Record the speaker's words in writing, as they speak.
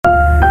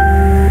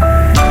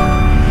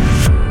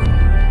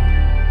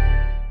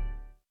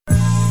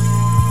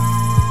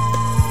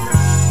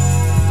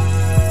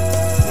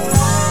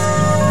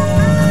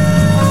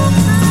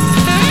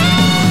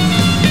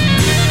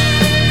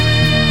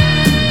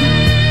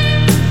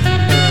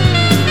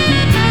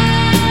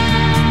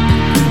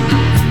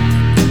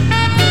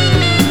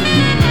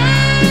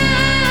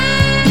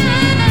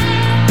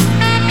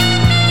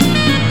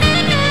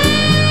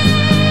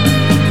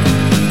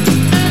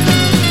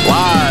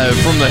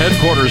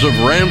owners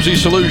of Ramsey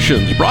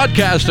Solutions,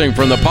 broadcasting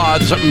from the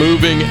Pods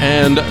Moving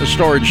and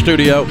Storage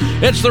Studio.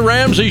 It's the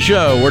Ramsey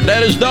Show, where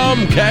debt is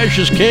dumb, cash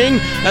is king,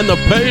 and the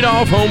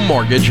paid-off home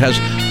mortgage has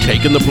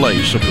taken the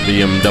place of the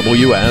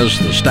BMW as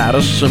the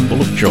status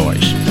symbol of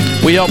choice.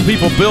 We help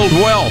people build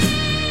wealth,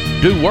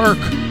 do work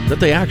that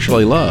they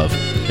actually love,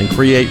 and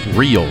create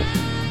real,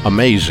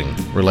 amazing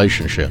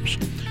relationships.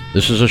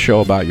 This is a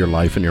show about your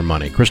life and your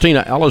money.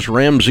 Christina Ellis,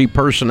 Ramsey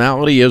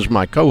Personality, is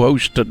my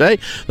co-host today.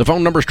 The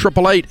phone number is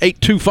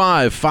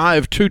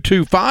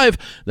 888-825-5225.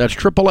 That's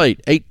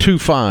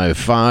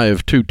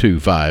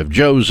 888-825-5225.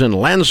 Joe's in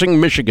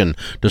Lansing, Michigan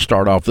to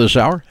start off this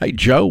hour. Hey,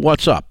 Joe,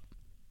 what's up?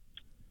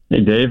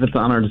 Hey, Dave. It's an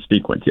honor to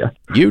speak with you.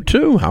 You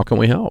too. How can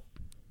we help?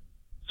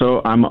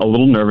 So I'm a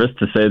little nervous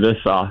to say this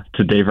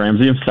to Dave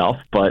Ramsey himself,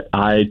 but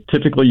I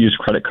typically use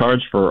credit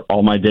cards for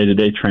all my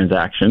day-to-day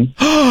transactions.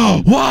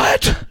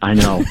 What? I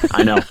know.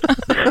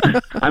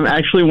 I'm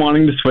actually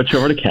wanting to switch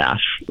over to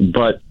cash,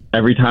 but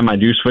every time I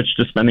do switch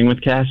to spending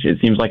with cash,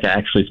 it seems like I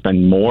actually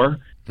spend more,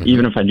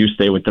 even if I do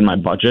stay within my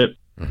budget.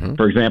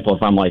 For example,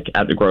 if I'm like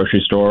at the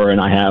grocery store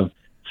and I have,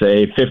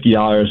 say,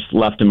 $50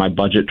 left in my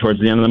budget towards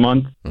the end of the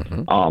month,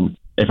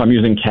 if I'm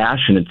using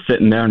cash and it's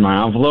sitting there in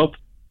my envelope,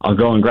 I'll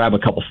go and grab a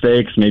couple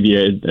steaks, maybe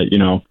a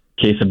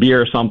case of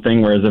beer or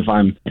something. Whereas if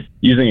I'm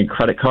using a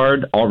credit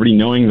card, already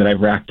knowing that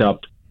I've racked up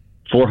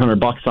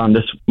 $400 on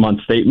this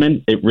month's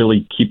statement, it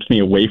really keeps me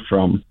away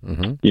from,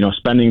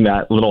 spending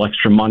that little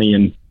extra money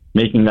and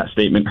making that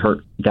statement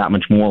hurt that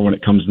much more when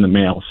it comes in the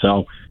mail.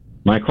 So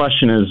my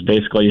question is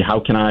basically, how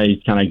can I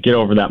kind of get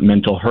over that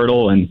mental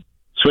hurdle and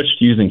switch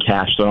to using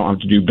cash so I don't have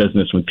to do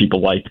business with people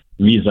like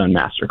Visa and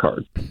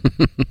MasterCard?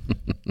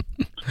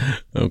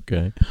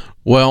 Okay.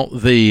 Well,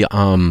 the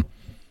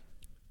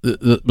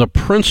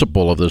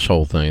principle of this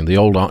whole thing, the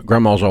old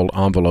grandma's old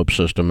envelope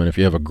system, and if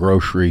you have a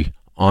grocery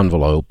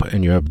envelope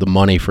and you have the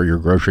money for your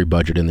grocery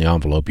budget in the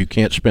envelope, you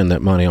can't spend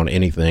that money on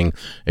anything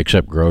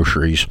except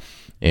groceries,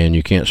 and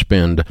you can't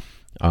spend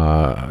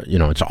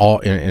it's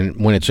all,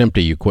 and when it's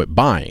empty, you quit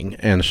buying.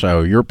 And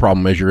so your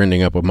problem is you're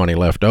ending up with money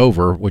left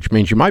over, which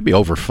means you might be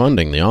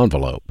overfunding the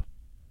envelope.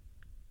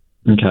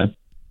 Okay.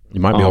 You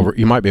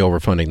might be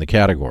overfunding the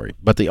category.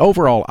 But the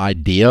overall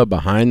idea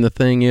behind the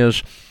thing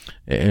is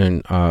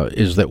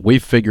that we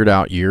figured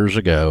out years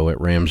ago at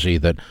Ramsey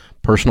that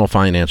personal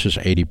finance is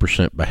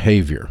 80%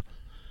 behavior.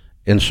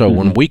 And so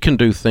when we can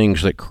do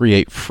things that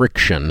create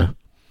friction,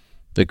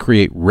 that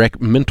create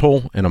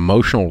mental and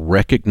emotional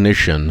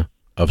recognition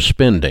of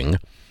spending,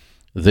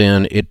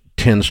 then it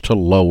tends to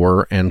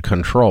lower and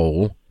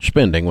control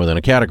spending within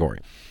a category.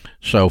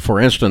 So, for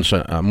instance,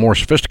 a more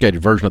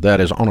sophisticated version of that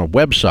is on a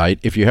website.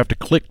 If you have to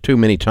click too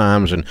many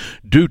times and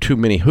do too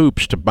many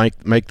hoops to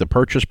make the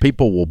purchase,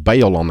 people will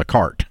bail on the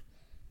cart.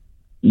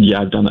 Yeah,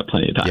 I've done that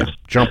plenty of times. Yeah,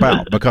 jump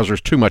out because there's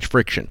too much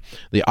friction.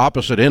 The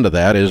opposite end of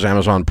that is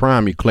Amazon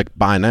Prime. You click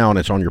buy now and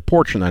it's on your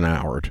porch in an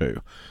hour or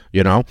two,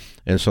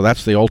 and so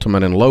that's the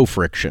ultimate in low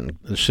friction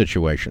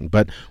situation.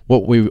 But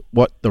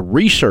what the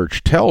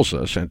research tells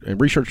us, and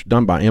research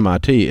done by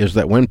MIT, is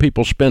that when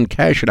people spend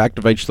cash, it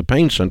activates the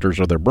pain centers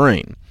of their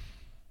brain.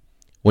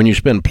 When you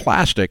spend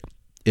plastic,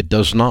 it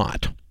does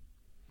not.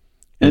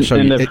 And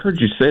I've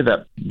heard you say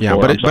that before. Yeah,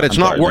 but it's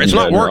not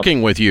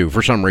working with you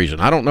for some reason.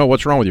 I don't know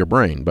what's wrong with your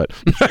brain, but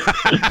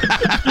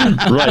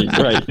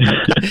right.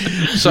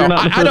 So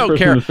I don't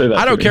care.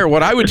 I don't care.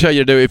 What I would tell you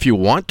to do if you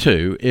want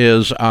to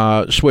is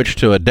switch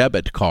to a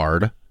debit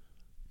card,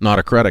 not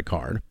a credit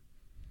card,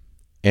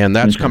 and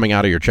that's coming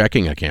out of your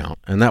checking account.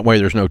 And that way,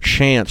 there's no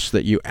chance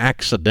that you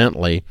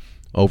accidentally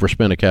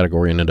overspend a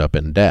category and end up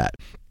in debt.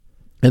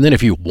 And then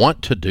if you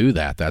want to do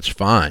that, that's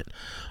fine.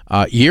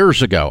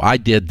 Years ago, I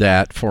did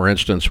that, for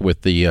instance,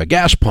 with the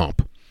gas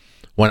pump.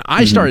 When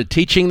I started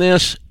teaching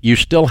this, you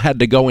still had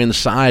to go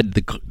inside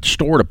the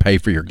store to pay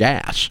for your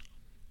gas.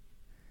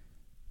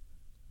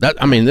 This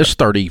is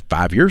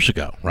 35 years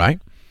ago,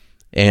 right?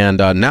 And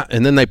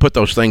then they put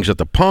those things at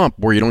the pump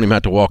where you don't even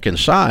have to walk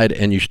inside,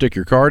 and you stick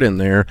your card in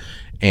there.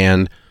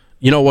 And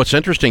what's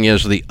interesting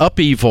is the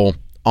upheaval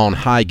on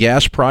high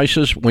gas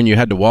prices when you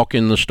had to walk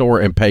in the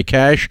store and pay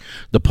cash.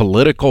 The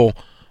political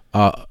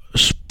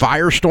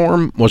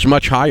firestorm was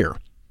much higher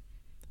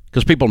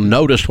because people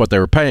noticed what they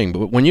were paying.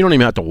 But when you don't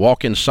even have to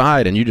walk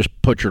inside and you just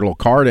put your little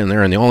card in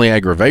there, and the only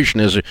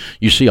aggravation is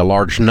you see a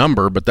large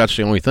number, but that's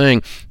the only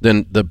thing,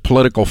 then the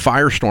political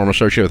firestorm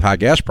associated with high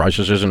gas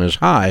prices isn't as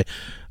high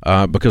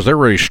because they're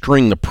ready to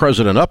string the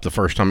president up the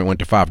first time it went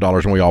to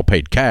 $5 and we all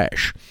paid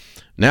cash.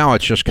 Now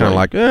it's just kind of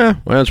like,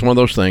 it's one of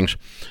those things.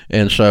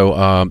 And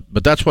so,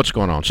 but that's what's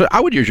going on. So I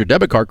would use your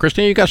debit card.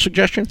 Christine, you got a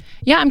suggestion?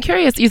 Yeah, I'm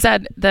curious. You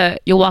said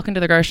that you'll walk into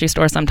the grocery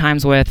store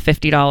sometimes with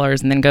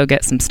 $50 and then go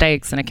get some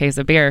steaks and a case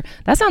of beer.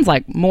 That sounds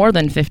like more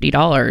than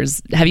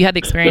 $50. Have you had the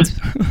experience?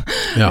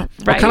 Yeah. Right?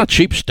 What kind of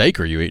cheap steak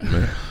are you eating,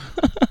 man?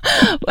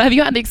 Have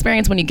you had the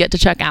experience when you get to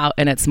check out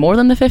and it's more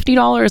than the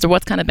 $50, or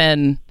what's kind of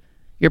been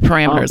your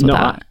parameters with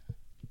that?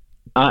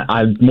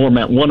 I more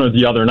meant one or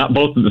the other, not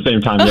both at the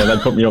same time. Yeah, that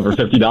put me over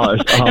 $50.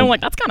 And I'm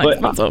like, that's kind of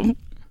expensive.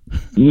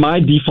 My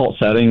default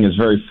setting is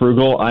very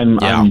frugal.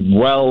 I'm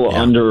well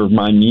under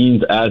my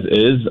means as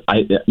is.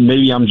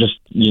 Maybe I'm just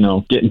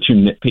getting too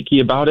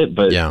nitpicky about it,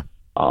 but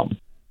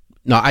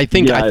no, I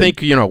think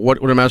what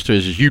it amounts to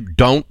is you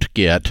don't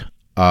get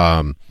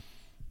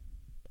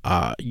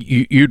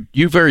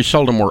you very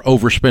seldom were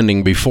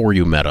overspending before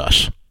you met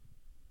us,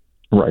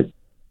 right?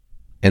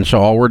 And so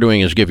all we're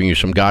doing is giving you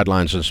some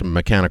guidelines and some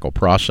mechanical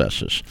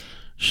processes.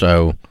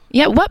 So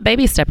what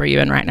baby step are you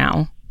in right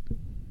now?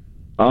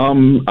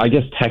 I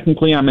guess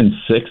technically I'm in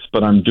 6,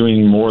 but I'm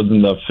doing more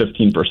than the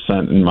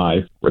 15% in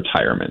my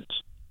retirement.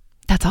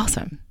 That's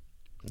awesome.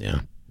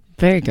 Yeah.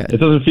 Very good. It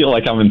doesn't feel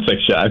like I'm in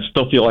 6 yet. I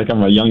still feel like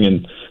I'm a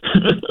youngin'.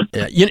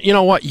 Yeah, you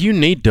know what? You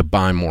need to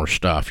buy more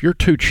stuff. You're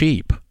too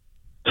cheap.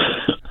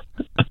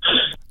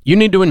 You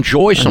need to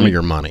enjoy some of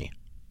your money.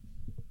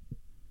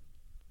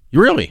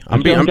 Really? I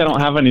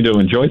don't have any to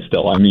enjoy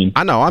still. I mean,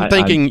 I know. I'm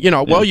thinking,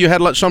 you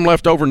had some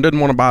left over and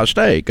didn't want to buy a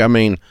steak. I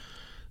mean,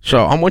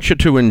 so I want you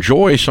to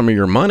enjoy some of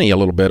your money a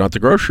little bit at the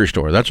grocery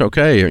store. That's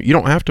okay. You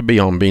don't have to be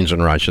on beans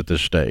and rice at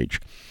this stage.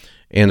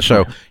 And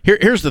so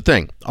here's the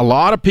thing. A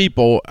lot of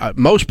people,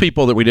 most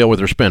people that we deal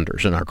with are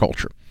spenders in our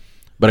culture.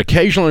 But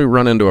occasionally we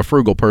run into a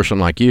frugal person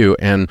like you,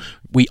 and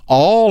we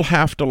all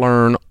have to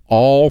learn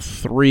all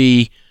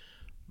three.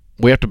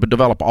 We have to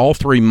develop all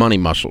three money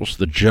muscles: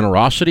 the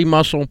generosity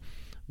muscle,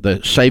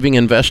 the saving,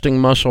 investing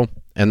muscle,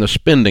 and the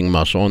spending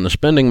muscle. And the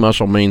spending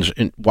muscle means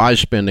wise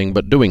spending,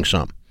 but doing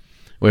some.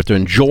 We have to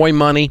enjoy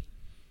money.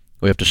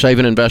 We have to save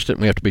and invest it,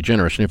 and we have to be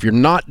generous. And if you're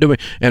not doing,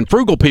 and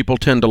frugal people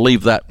tend to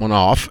leave that one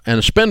off,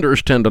 and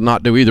spenders tend to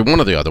not do either one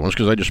of the other ones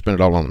because they just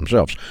spend it all on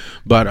themselves.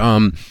 But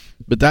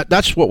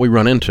that's what we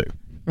run into.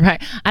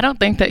 Right. I don't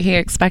think that he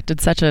expected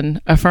such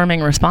an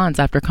affirming response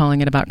after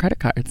calling it about credit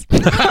cards.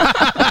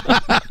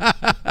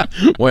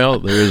 Well,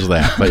 there is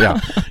that. But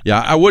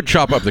yeah, I would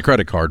chop up the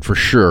credit card for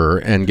sure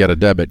and get a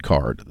debit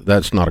card.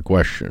 That's not a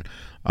question.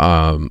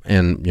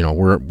 And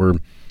we're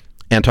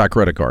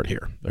anti-credit card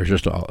here. There's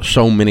just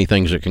so many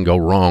things that can go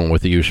wrong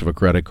with the use of a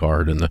credit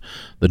card, and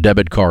the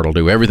debit card will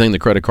do everything the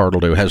credit card will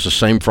do. It has the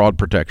same fraud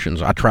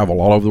protections. I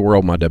travel all over the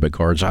world with my debit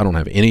cards. I don't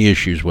have any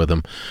issues with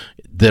them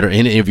that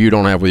any of you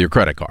don't have with your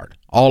credit card.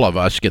 All of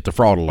us get the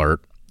fraud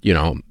alert,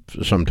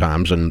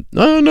 sometimes, and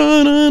no,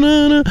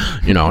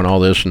 and all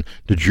this. And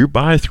did you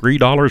buy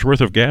 $3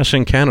 worth of gas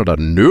in Canada?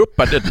 Nope,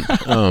 I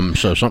didn't.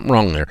 So something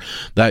wrong there.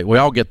 That we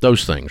all get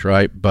those things,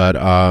 right? But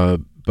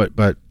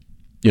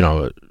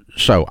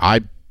so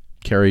I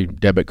carry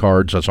debit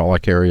cards. That's all I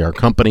carry. Our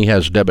company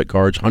has debit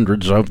cards,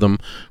 hundreds of them,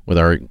 with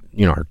our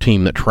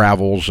team that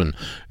travels and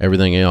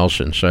everything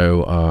else. And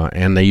so,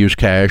 and they use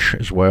cash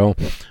as well.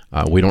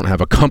 We don't have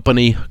a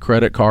company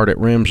credit card at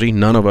Ramsey.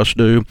 None of us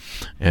do.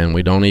 And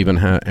we don't even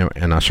have,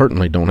 and I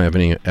certainly don't have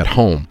any at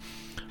home.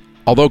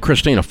 Although,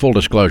 Christina, full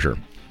disclosure,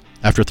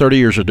 after 30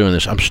 years of doing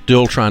this, I'm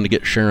still trying to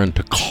get Sharon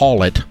to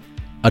call it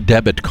a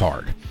debit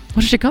card.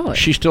 What does she call it?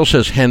 She still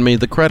says, hand me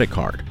the credit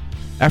card.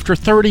 After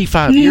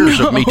 35 years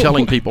of me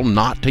telling people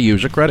not to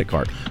use a credit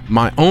card.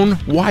 My own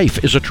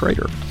wife is a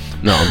traitor.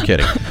 No, I'm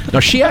kidding. No,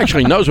 she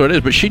actually knows what it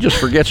is, but she just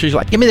forgets. She's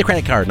like, give me the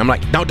credit card. And I'm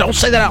like, no, don't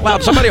say that out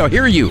loud. Somebody will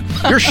hear you.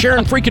 You're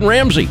Sharon freaking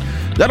Ramsey.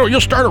 You'll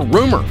start a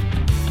rumor.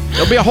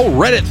 There'll be a whole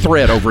Reddit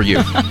thread over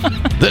you.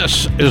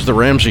 This is The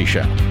Ramsey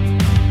Show.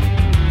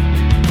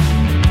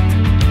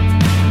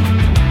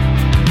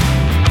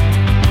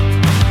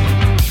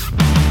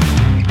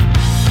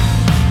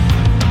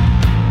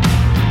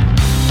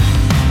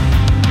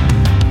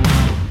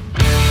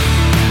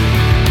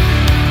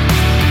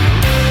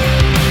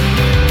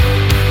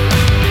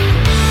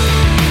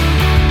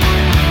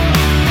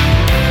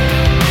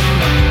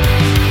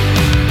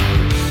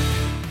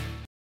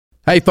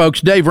 Hey folks,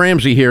 Dave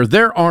Ramsey here.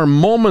 There are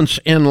moments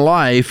in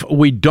life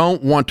we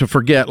don't want to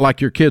forget, like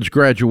your kid's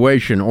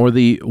graduation or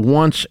the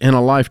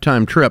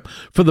once-in-a-lifetime trip.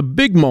 For the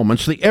big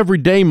moments, the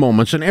everyday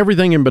moments, and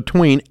everything in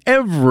between,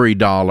 Every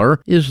Dollar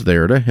is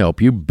there to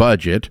help you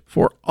budget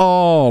for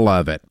all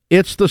of it.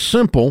 It's the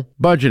simple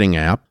budgeting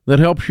app that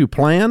helps you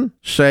plan,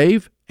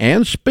 save,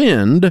 and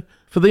spend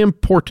for the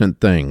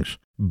important things.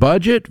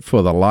 Budget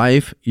for the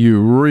life you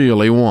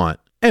really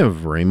want,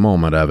 every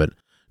moment of it.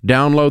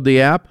 Download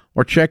the app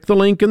or check the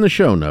link in the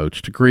show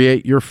notes to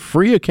create your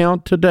free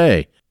account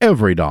today.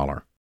 Every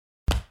Dollar.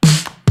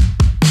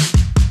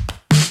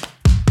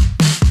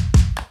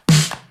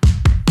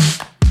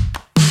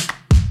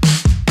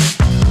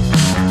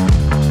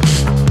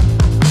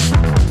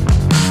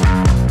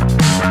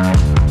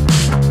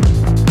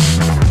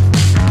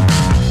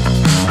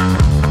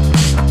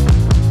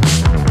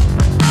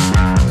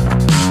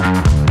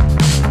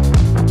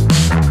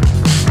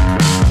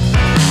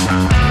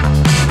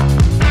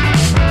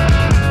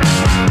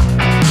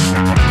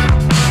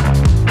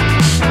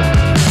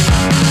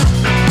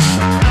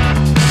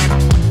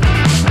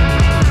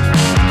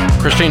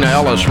 Christina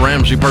Ellis,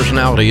 Ramsey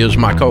Personality, is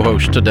my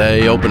co-host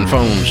today. Open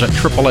phones at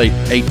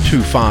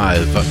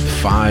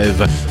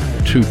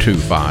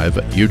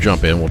 888-825-5225. You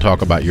jump in. We'll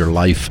talk about your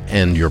life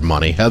and your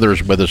money.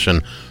 Heather's with us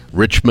in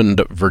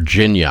Richmond,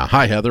 Virginia.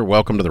 Hi, Heather.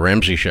 Welcome to The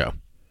Ramsey Show.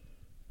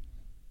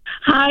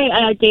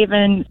 Hi, Dave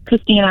and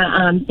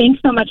Christina.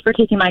 Thanks so much for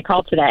taking my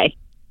call today.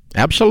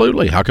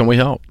 Absolutely. How can we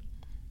help?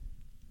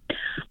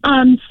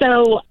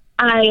 So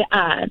I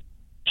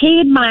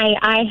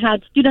I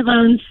had student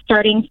loans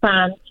starting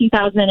from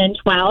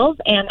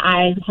 2012, and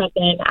I have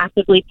been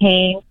actively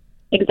paying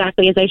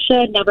exactly as I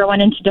should, never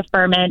went into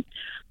deferment,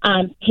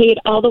 paid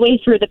all the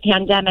way through the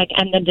pandemic,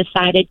 and then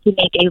decided to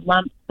make a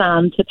lump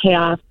sum to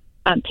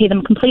pay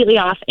them completely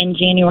off in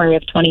January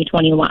of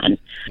 2021.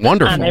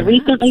 Wonderful. I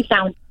recently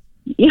found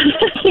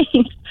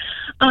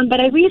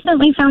but I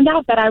recently found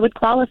out that I would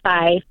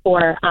qualify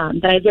for,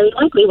 that I very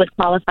likely would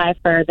qualify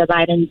for the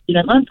Biden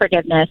student loan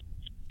forgiveness.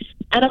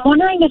 And I'm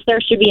wondering if there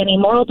should be any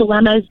moral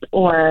dilemmas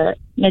or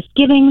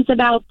misgivings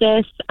about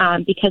this,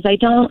 because I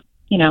don't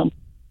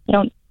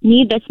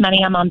need this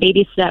money. I'm on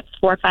baby steps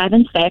 4, 5,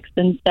 and 6.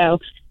 And so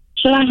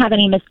should I have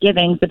any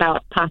misgivings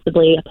about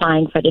possibly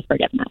applying for this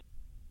forgiveness?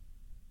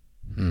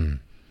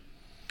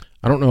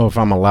 I don't know if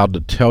I'm allowed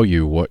to tell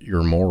you what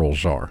your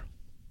morals are.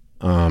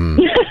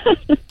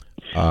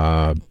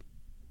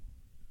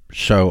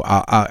 So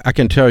I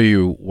can tell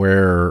you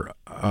where.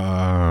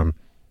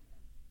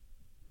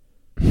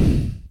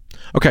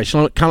 Okay,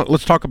 so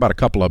let's talk about a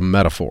couple of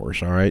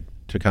metaphors, all right,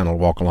 to kind of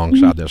walk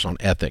alongside this on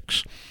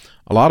ethics.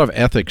 A lot of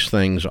ethics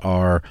things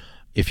are,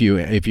 if you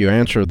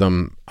answer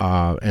them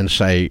and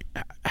say,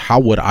 how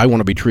would I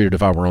want to be treated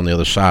if I were on the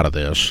other side of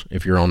this?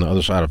 If you're on the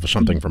other side of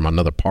something from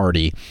another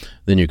party,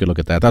 then you could look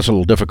at that. That's a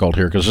little difficult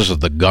here because this is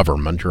the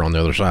government you're on the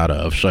other side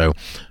of, so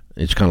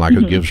it's kind of like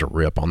who gives a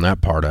rip on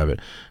that part of it.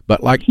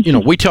 But like,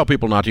 we tell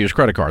people not to use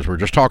credit cards. We're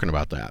just talking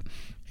about that.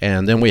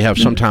 And then we have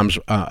sometimes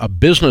a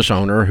business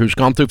owner who's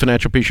gone through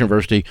Financial Peace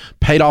University,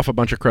 paid off a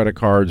bunch of credit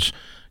cards,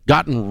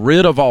 gotten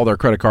rid of all their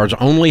credit cards,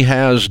 only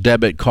has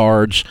debit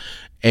cards,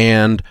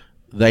 and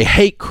they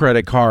hate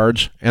credit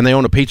cards, and they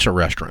own a pizza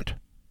restaurant.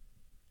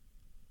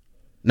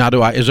 Now,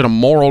 is it a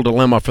moral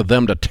dilemma for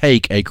them to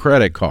take a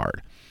credit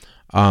card?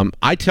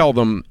 I tell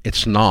them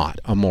it's not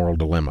a moral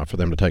dilemma for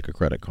them to take a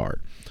credit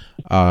card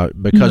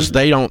because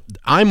they don't.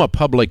 I'm a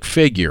public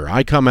figure.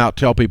 I come out,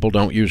 tell people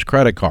don't use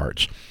credit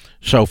cards.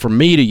 So for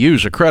me to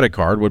use a credit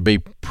card would be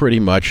pretty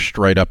much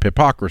straight up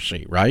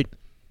hypocrisy, right?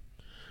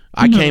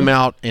 I came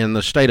out and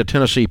the state of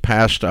Tennessee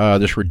passed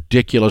this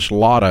ridiculous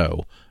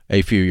lotto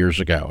a few years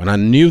ago, and I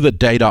knew the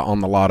data on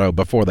the lotto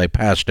before they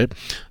passed it.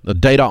 The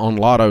data on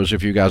lottos,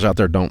 if you guys out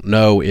there don't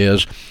know,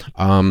 is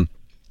the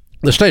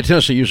state of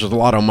Tennessee uses the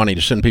lotto money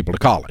to send people to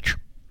college.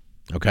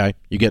 Okay,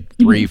 you get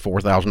 $3,000,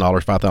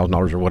 $4,000,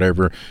 $5,000 or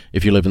whatever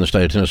if you live in the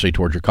state of Tennessee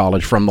towards your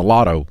college from the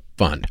lotto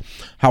fund.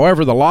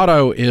 However, the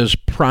lotto is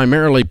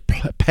primarily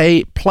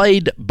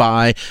played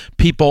by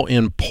people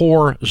in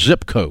poor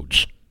zip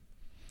codes.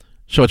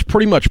 So it's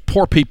pretty much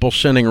poor people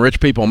sending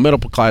rich people, middle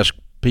class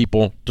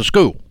people to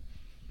school.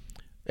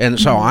 And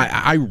so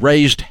I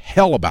raised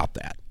hell about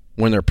that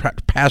when they're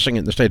passing it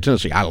in the state of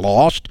Tennessee. I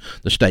lost.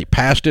 The state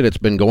passed it. It's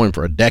been going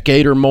for a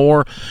decade or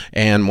more.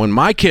 And when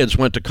my kids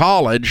went to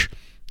college,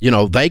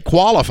 they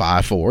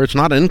qualify for, it's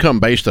not income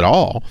based at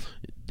all.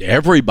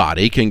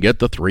 Everybody can get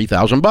the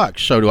 $3,000.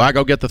 So do I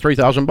go get the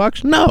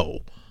 $3,000?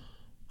 No.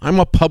 I'm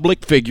a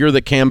public figure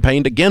that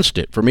campaigned against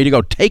it. For me to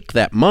go take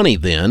that money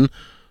then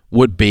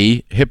would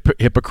be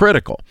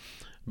hypocritical.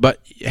 But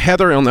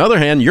Heather, on the other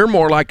hand, you're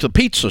more like the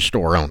pizza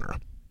store owner.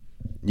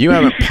 You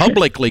haven't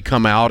publicly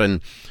come out and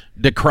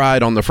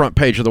decried on the front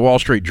page of the Wall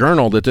Street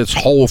Journal that this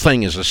whole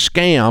thing is a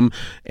scam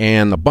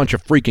and a bunch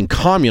of freaking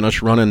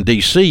communists running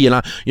D.C.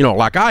 and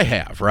like I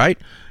have, right?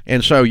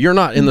 And so you're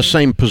not in the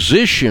same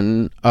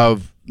position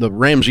of the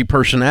Ramsey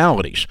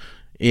personalities.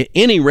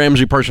 Any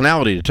Ramsey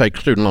personality to take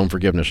student loan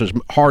forgiveness, as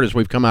hard as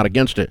we've come out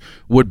against it,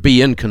 would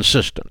be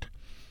inconsistent.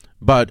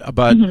 But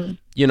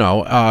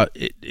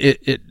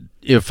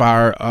if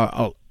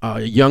our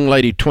young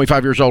lady,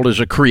 25 years old, is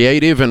a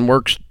creative and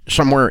works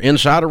somewhere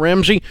inside of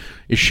Ramsey,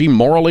 is she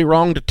morally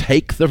wrong to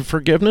take the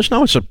forgiveness?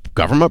 No, it's a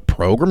government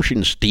program. She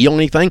didn't steal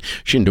anything.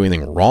 She didn't do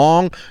anything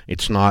wrong.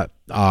 It's not.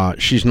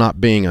 She's not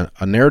being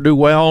a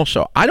ne'er-do-well.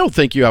 So I don't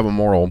think you have a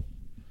moral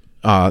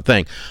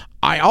thing.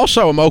 I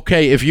also am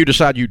okay if you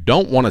decide you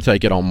don't want to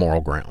take it on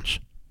moral grounds.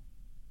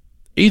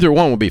 Either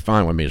one would be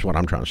fine with me, is what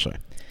I'm trying to say.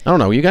 I don't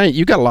know. You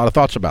got a lot of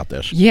thoughts about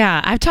this.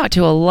 Yeah, I've talked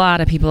to a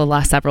lot of people the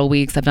last several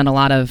weeks. I've done a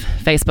lot of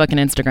Facebook and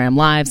Instagram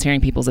lives,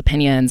 hearing people's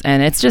opinions,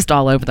 and it's just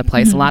all over the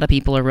place. A lot of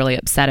people are really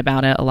upset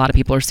about it. A lot of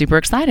people are super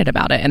excited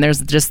about it, and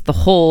there's just the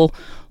whole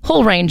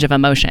range of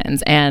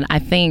emotions. And I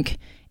think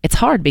it's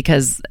hard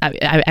because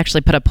I actually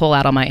put a poll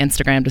out on my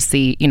Instagram to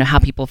see, how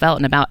people felt,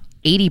 and about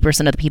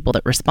 80% of the people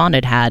that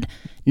responded had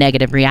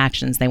negative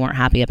reactions. They weren't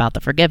happy about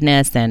the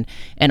forgiveness and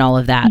all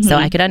of that. So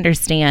I could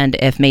understand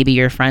if maybe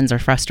your friends are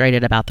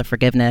frustrated about the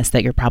forgiveness,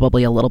 that you're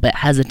probably a little bit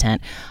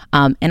hesitant.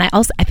 And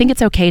I think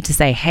it's okay to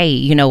say, hey,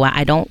 you know what?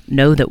 I don't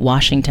know that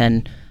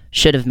Washington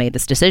should have made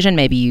this decision.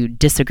 Maybe you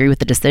disagree with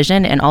the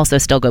decision, and also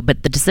still go,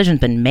 but the decision's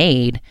been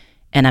made,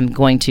 and I'm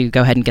going to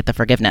go ahead and get the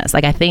forgiveness.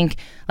 I think,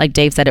 like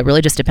Dave said, it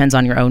really just depends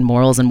on your own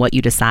morals and what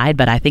you decide,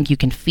 but I think you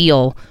can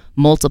feel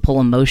multiple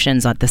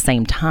emotions at the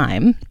same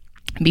time.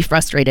 be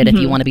frustrated if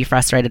you want to be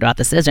frustrated about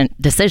the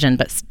decision,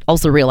 but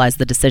also realize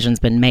the decision's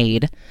been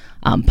made.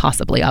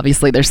 Possibly,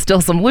 obviously, there's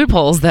still some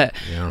loopholes that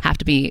have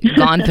to be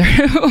gone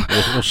through.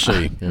 We'll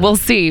see. Yeah. We'll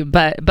see,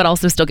 but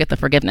also still get the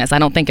forgiveness. I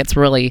don't think it's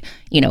really,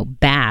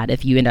 bad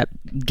if you end up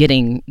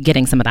getting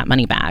some of that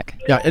money back.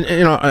 Yeah,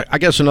 and I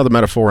guess another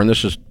metaphor, and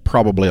this is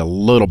probably a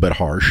little bit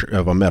harsh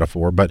of a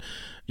metaphor, but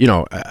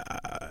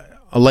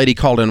a lady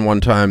called in one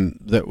time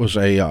that was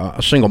a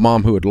single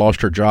mom who had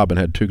lost her job and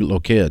had 2 little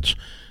kids.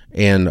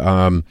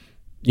 And,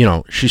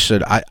 she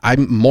said,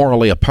 I'm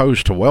morally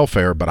opposed to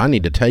welfare, but I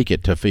need to take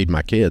it to feed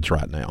my kids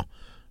right now.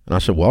 And I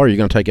said, well, are you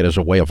going to take it as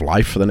a way of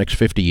life for the next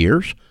 50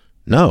 years?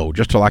 No,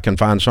 just till I can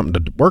find something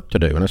to work to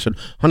do. And I said,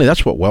 honey,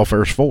 that's what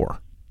welfare is for.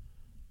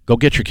 Go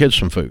get your kids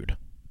some food.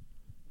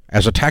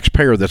 As a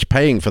taxpayer that's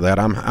paying for that,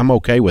 I'm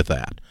okay with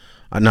that.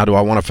 Now, do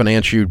I want to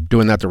finance you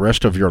doing that the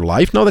rest of your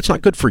life? No, that's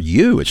not good for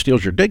you. It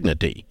steals your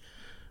dignity.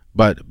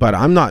 But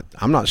I'm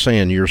not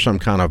saying you're some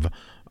kind of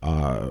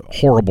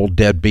horrible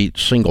deadbeat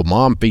single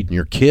mom feeding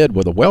your kid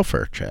with a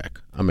welfare check.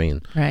 I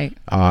mean, right.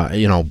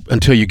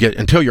 Until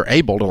you're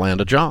able to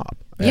land a job.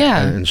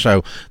 Yeah. And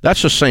so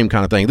that's the same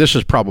kind of thing.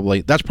 That's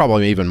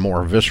probably even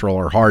more visceral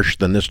or harsh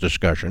than this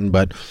discussion.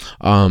 But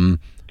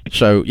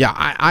so yeah,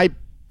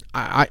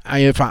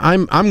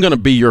 I'm going to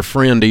be your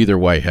friend either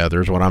way,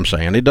 Heather, is what I'm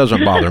saying. It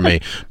doesn't bother me.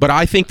 But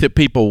I think that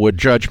people would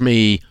judge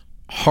me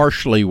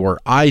harshly were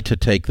I to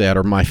take that,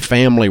 or my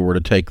family were to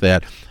take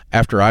that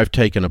after I've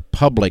taken a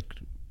public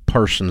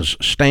person's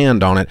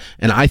stand on it,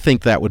 and I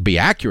think that would be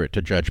accurate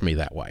to judge me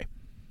that way,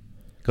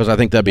 because I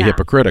think that'd be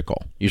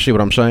hypocritical. You see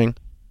what I'm saying?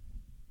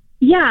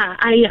 Yeah,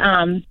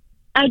 I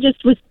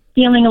just was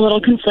feeling a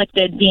little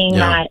conflicted, being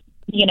that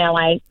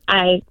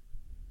I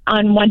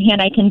on one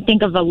hand I can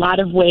think of a lot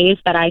of ways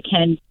that I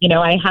can,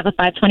 I have a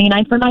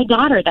 529 for my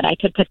daughter that I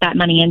could put that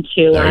money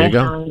into. There you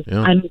go.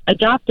 Yeah. I'm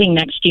adopting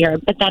next year,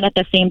 but then at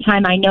the same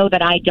time I know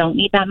that I don't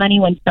need that money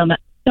when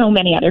so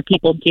many other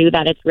people do,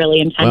 that it's really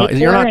intended for.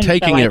 You're not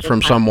taking it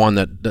from someone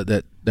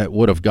that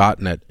would have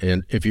gotten it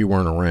if you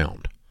weren't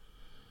around.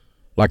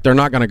 Like, they're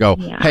not going to go,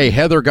 hey,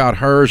 Heather got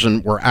hers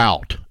and we're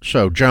out,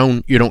 so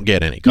Joan, you don't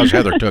get any because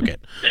Heather took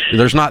it.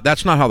 That's not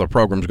how the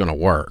program's going to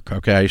work,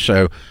 okay?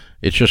 So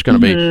it's just going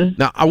to be.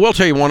 Now, I will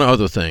tell you one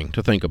other thing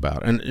to think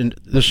about, and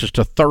this is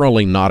to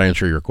thoroughly not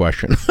answer your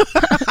question.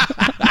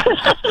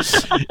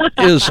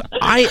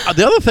 The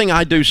other thing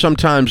I do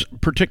sometimes,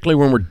 particularly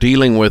when we're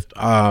dealing with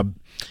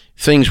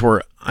things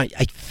where I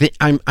feel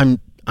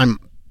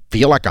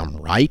like I'm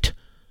right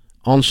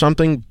on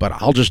something, but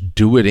I'll just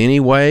do it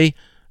anyway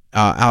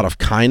out of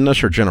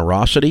kindness or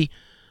generosity.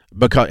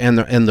 Because and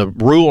the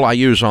rule I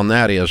use on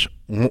that is,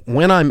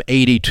 when I'm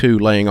 82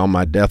 laying on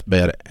my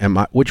deathbed,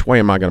 which way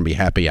am I going to be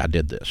happy I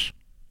did this?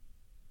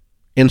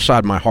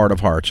 Inside my heart of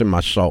hearts, in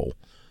my soul,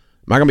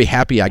 am I going to be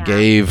happy I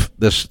gave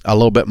this a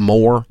little bit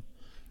more,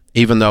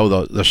 even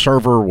though the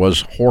server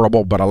was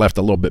horrible, but I left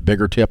a little bit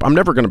bigger tip? I'm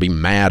never going to be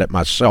mad at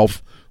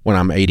myself when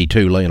I'm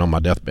 82 laying on my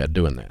deathbed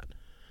doing that.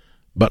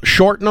 But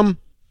shorten them,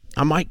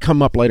 I might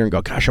come up later and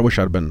go, gosh, I wish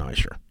I'd have been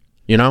nicer,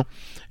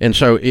 And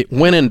so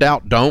when in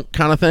doubt, don't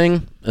kind of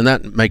thing, and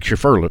that makes you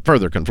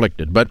further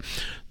conflicted. But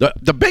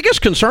the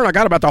biggest concern I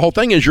got about the whole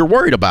thing is you're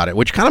worried about it,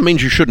 which kind of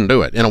means you shouldn't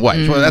do it in a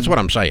way. So that's what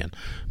I'm saying.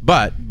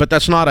 But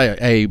that's not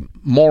a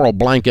moral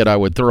blanket I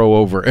would throw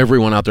over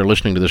everyone out there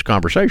listening to this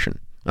conversation.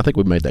 I think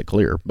we've made that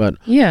clear. But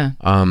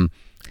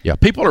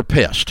people are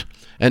pissed,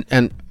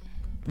 and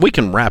we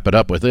can wrap it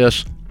up with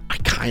this. I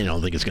kind of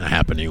don't think it's going to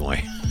happen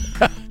anyway.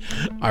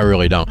 I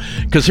really don't,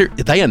 because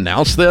they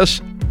announced this,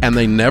 and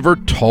they never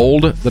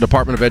told the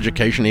Department of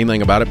Education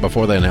anything about it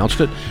before they announced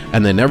it,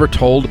 and they never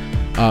told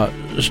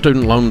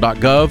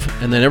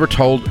studentloan.gov, and they never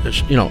told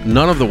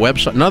none of the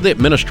website, none of the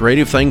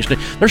administrative things.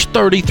 There's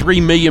 33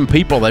 million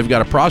people they've got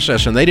to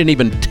process, and they didn't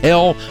even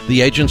tell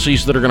the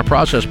agencies that are going to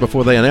process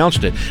before they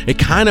announced it. It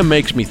kind of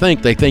makes me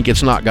think they think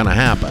it's not going to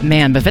happen.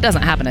 Man, but if it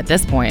doesn't happen at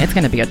this point, it's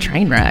going to be a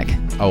train wreck.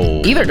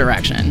 Oh, either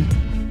direction.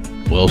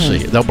 We'll see.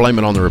 They'll blame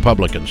it on the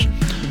Republicans.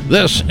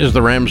 This is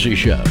The Ramsey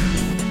Show.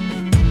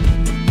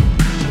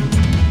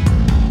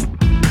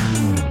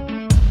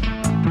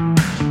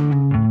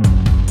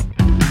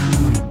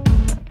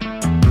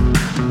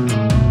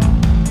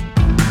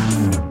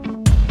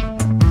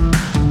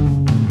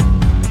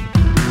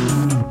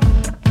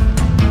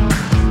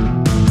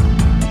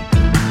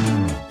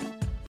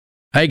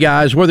 Hey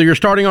guys, whether you're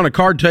starting on a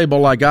card table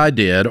like I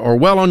did or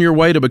well on your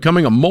way to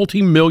becoming a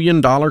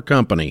multi-million-dollar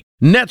company,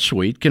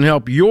 NetSuite can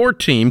help your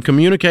team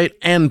communicate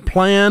and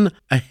plan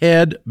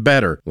ahead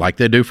better, like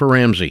they do for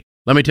Ramsey.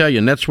 Let me tell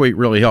you, NetSuite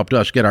really helped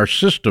us get our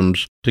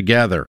systems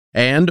together.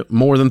 And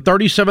more than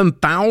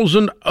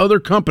 37,000 other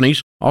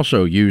companies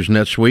also use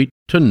NetSuite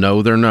to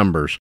know their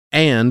numbers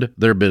and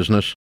their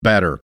business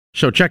better.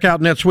 So check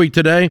out NetSuite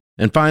today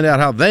and find out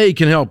how they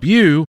can help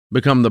you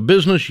become the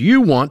business you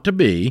want to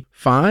be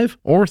 5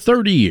 or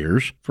 30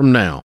 years from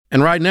now.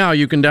 And right now,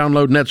 you can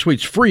download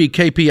NetSuite's free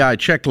KPI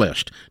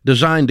checklist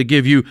designed to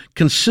give you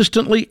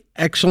consistently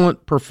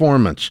excellent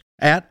performance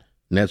at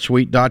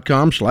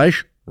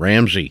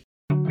netsuite.com/Ramsey.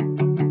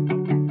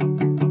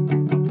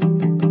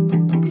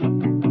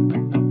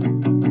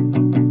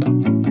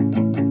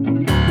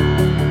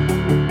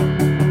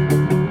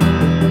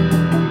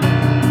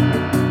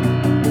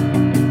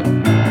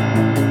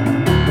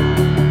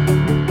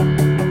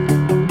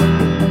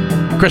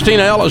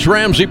 Christina Ellis,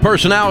 Ramsey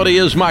Personality,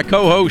 is my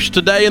co-host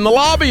today in the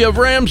lobby of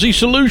Ramsey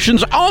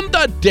Solutions on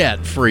the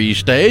debt-free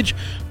stage.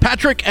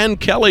 Patrick and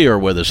Kelly are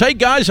with us. Hey,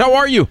 guys, how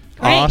are you?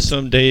 Great.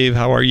 Awesome, Dave.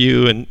 How are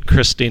you and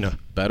Christina?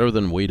 Better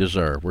than we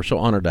deserve. We're so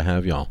honored to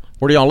have y'all.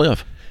 Where do y'all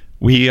live?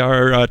 We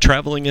are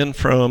traveling in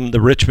from the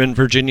Richmond,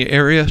 Virginia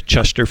area,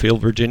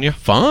 Chesterfield, Virginia.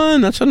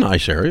 Fun. That's a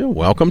nice area.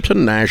 Welcome to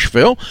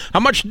Nashville. How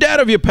much debt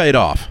have you paid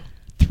off?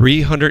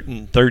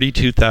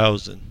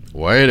 $332,000.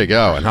 Way to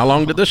go. And how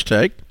long did this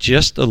take?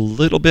 Just a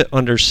little bit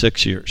under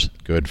 6 years.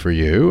 Good for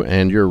you.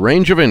 And your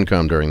range of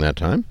income during that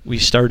time? We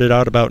started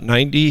out about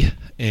 90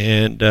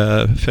 and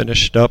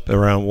finished up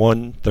around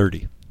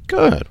 130.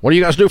 Good. What do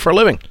you guys do for a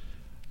living?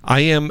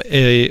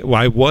 I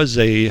was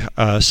a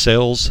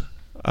sales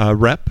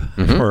rep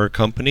for a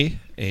company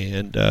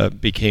and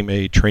became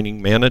a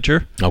training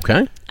manager.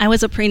 Okay. I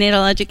was a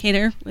prenatal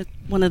educator with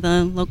one of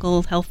the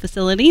local health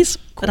facilities,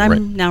 but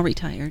I'm now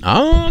retired.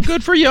 Oh,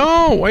 good for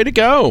y'all. Way to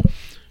go.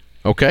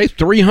 Okay,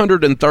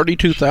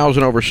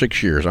 $332,000 over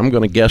 6 years. I'm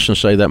going to guess and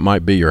say that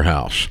might be your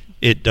house.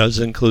 It does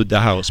include the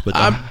house, but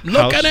I'm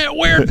looking at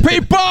weird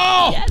people.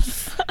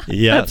 Yes.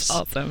 Yes. That's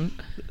awesome.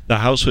 The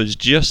house was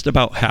just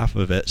about half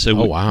of it. So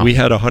wow. we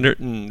had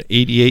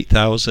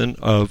 $188,000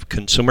 of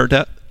consumer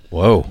debt.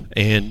 Whoa.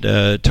 And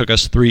it took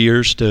us 3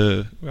 years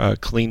to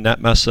clean that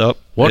mess up.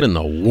 What in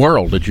the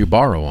world did you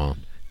borrow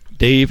on?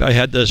 Dave, I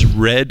had this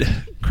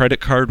red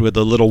credit card with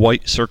the little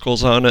white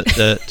circles on it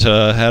that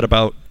had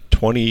about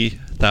 $20,000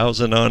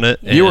 on it.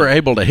 You were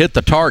able to hit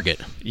the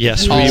target.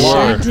 Yes, You we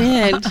sure were.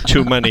 did.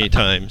 Too many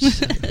times.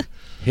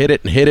 Hit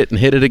it and hit it and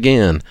hit it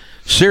again.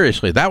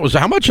 Seriously, that was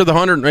how much of the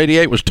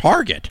 188 was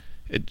target?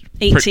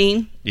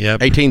 18. Yeah.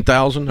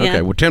 18,000. Okay,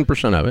 Yeah. well,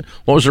 10% of it.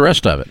 What was the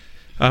rest of it?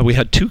 We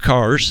had 2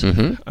 cars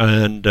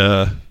and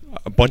a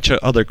bunch of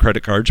other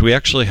credit cards. We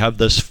actually have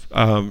this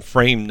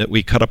frame that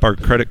we cut up our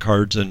credit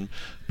cards and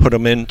put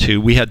them into.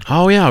 We had.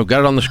 Oh yeah, I've got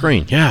it on the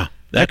screen. Yeah,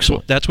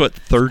 excellent. That's what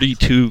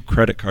 32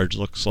 credit cards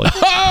looks like.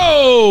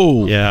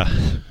 Oh Yeah,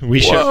 we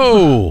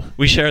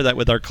share that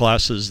with our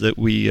classes that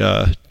we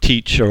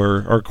teach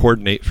or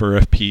coordinate for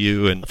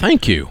FPU. And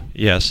thank you.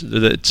 yes,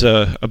 it's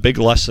a big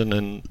lesson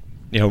in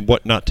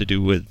what not to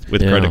do with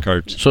credit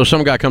cards. So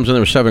some guy comes in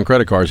there with 7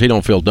 credit cards. He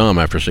don't feel dumb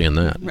after seeing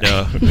that.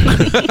 No.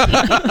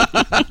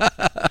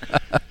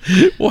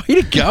 Way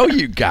to go,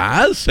 you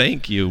guys!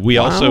 Thank you. We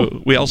Wow.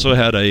 also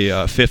had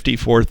a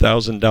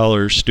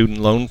 $54,000 student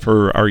loan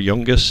for our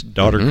youngest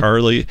daughter,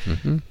 Carly.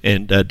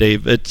 And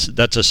Dave,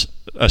 that's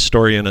a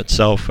story in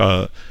itself.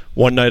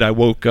 One night I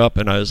woke up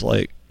and I was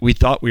like, we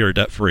thought we were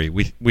debt free.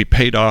 We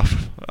paid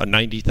off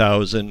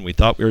 $90,000. We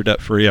thought we were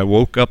debt free. I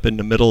woke up in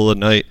the middle of the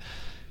night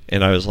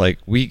and I was like,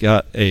 we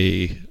got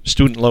a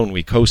student loan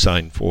we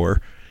co-signed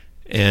for,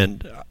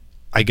 and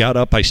I got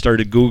up, I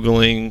started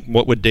Googling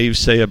what would Dave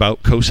say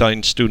about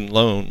co-signed student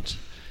loans.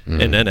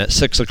 And then at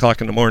 6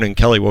 o'clock in the morning,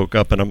 Kelly woke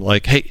up and I'm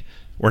like, hey,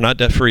 we're not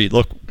debt free.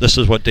 Look, this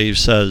is what Dave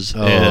says.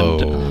 Oh.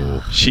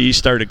 And she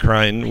started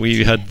crying.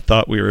 We had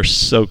thought we were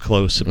so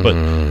close, but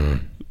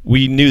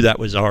we knew that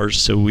was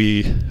ours. So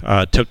we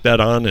took that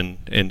on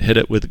and hit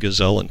it with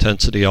Gazelle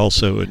Intensity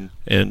also.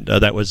 And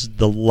that was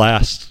the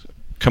last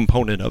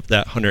component of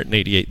that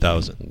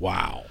 $188,000.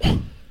 Wow.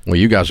 Well,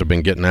 you guys have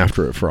been getting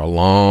after it for a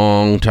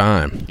long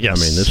time. Yes.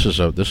 I mean,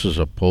 this is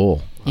a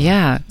pull.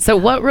 Yeah. So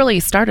what really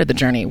started the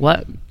journey?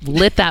 What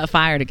lit that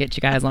fire to get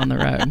you guys on the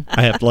road?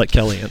 I have to let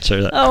Kelly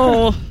answer that.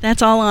 Oh,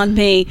 that's all on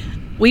me.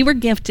 We were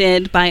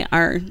gifted by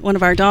one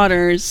of our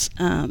daughters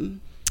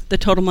the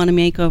Total Money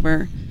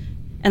Makeover,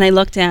 and I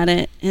looked at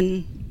it,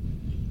 and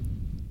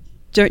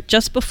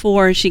just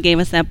before she gave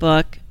us that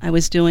book, I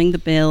was doing the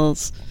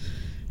bills,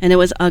 and it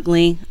was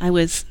ugly. I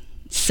was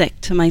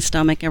sick to my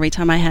stomach every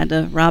time I had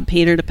to rob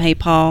Peter to pay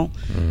Paul,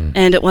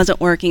 and it wasn't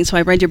working. So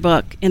I read your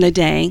book in a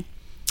day,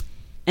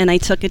 and I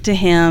took it to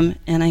him,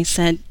 and I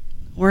said,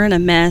 we're in a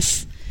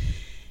mess,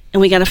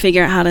 and we got to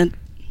figure out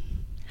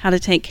how to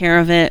take care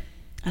of it.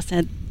 I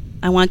said,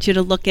 I want you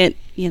to look at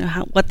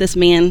what this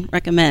man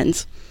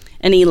recommends.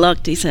 And he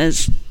looked, he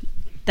says,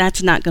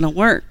 that's not going to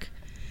work.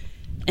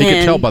 You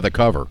can tell by the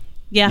cover.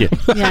 Yeah,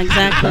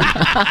 exactly.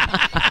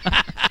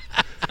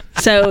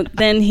 So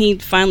then he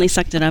finally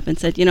sucked it up and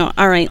said,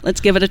 all right,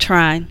 let's give it a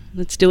try.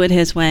 Let's do it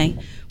his way.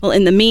 Well,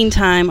 in the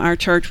meantime, our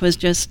church was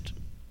just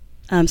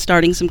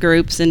starting some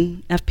groups,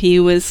 and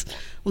FPU was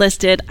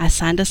listed. I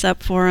signed us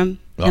up for him,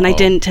 and I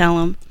didn't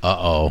tell him.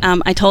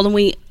 I told him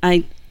we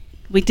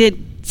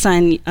did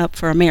sign up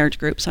for a marriage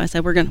group. So I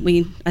said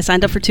I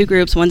signed up for 2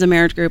 groups. One's a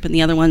marriage group, and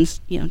the other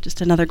one's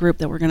just another group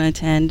that we're going to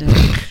attend. And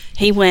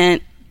he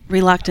went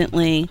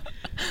reluctantly.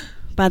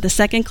 By the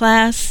second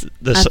class,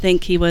 I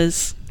think he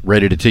was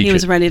ready to teach. He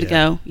was ready to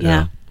go.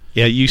 Yeah.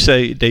 Yeah, you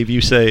say, Dave,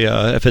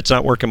 if it's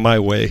not working my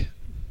way,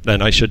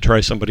 then I should try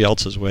somebody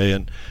else's way.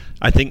 And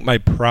I think my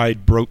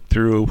pride broke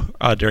through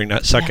during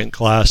that second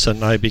class,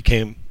 and I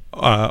became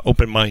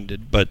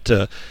open-minded.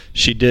 But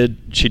she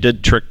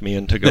did trick me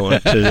into going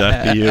to the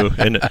FPU,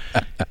 and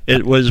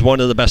it was one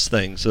of the best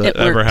things that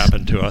ever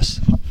happened to us.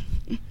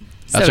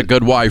 That's a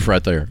good wife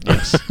right there.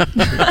 Yes.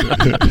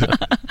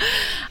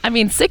 I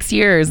mean, 6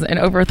 years and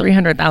over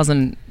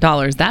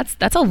 $300,000.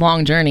 That's a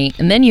long journey.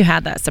 And then you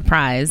had that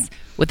surprise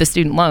with the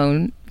student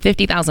loan,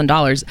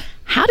 $50,000.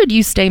 How did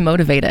you stay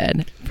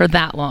motivated for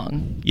that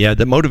long? Yeah,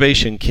 the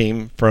motivation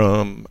came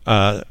from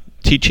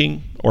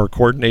teaching or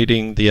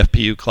coordinating the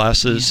FPU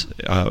classes.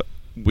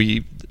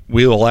 We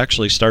will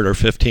actually start our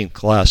 15th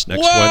class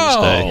next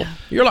Wednesday.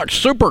 You're like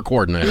super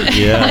coordinator.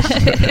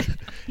 Yes.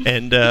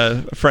 And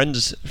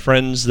friends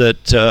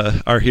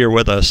that are here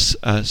with us,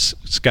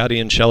 Scotty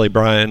and Shelley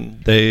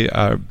Bryan, they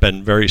have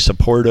been very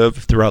supportive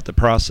throughout the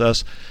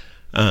process.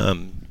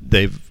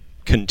 They've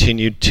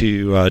continued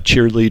to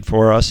cheerlead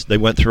for us. They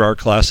went through our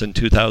class in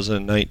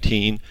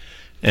 2019,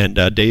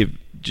 and Dave,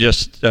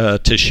 just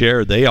to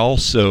share, they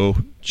also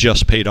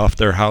just paid off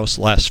their house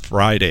last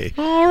Friday.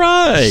 All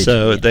right.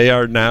 So they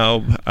are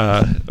now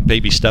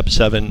baby step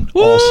 7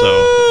 Woo!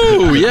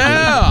 also.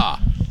 Yeah.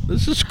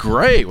 This is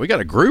great. We got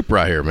a group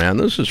right here, man.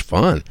 This is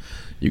fun.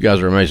 You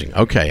guys are amazing.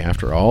 Okay,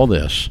 after all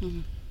this,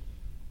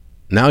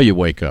 now you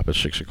wake up at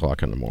 6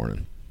 o'clock in the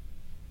morning,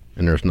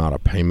 and there's not a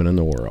payment in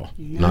the world,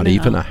 not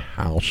even a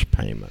house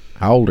payment.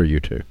 How old are you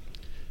two?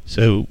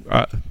 So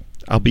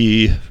I'll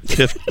be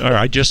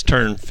I just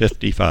turned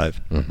 55.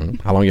 Mm-hmm.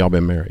 How long y'all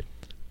been married?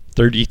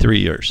 33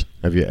 years.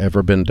 Have you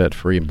ever been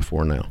debt-free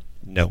before now?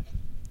 No.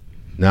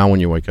 Now when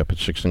you wake up at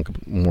 6 in the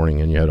morning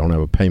and you don't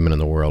have a payment in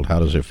the world, how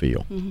does it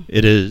feel?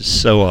 It is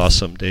so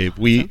awesome, Dave.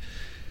 We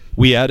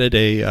added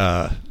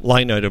a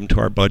line item to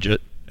our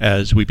budget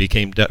as we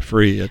became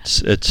debt-free.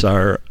 It's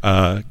our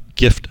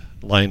gift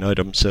line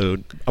item. So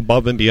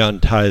above and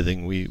beyond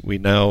tithing, we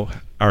now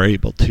are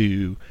able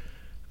to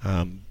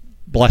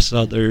bless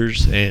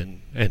others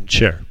and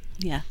share.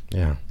 Yeah.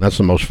 Yeah, that's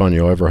the most fun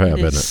you'll ever have,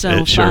 isn't it? So It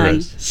fun. sure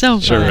is.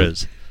 So Sure fun.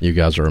 is. You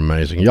guys are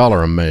amazing. Y'all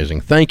are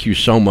amazing. Thank you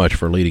so much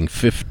for leading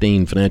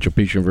 15 Financial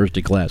Peace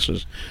University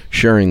classes,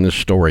 sharing this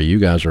story. You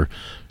guys are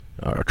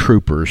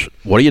troopers.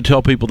 What do you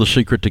tell people the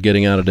secret to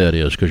getting out of debt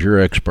is? Because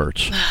you're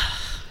experts.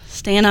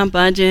 Staying on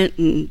budget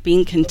and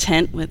being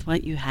content with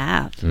what you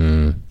have.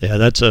 Yeah,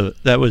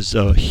 that was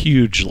a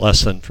huge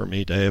lesson for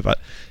me, Dave.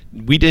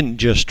 We didn't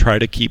just try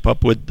to keep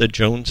up with the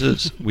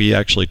Joneses. We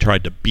actually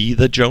tried to be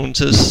the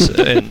Joneses,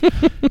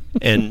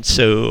 and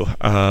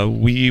so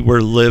we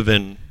were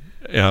living,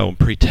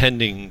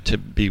 pretending to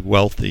be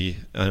wealthy,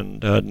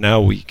 and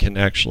now we can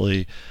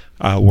actually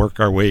work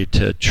our way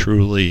to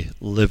truly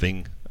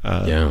living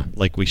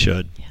like we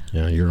should.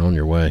 Yeah, you're on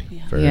your way.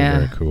 Very,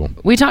 very cool.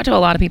 We talked to a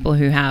lot of people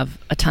who have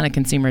a ton of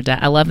consumer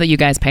debt. I love that you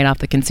guys paid off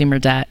the consumer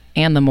debt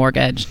and the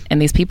mortgage,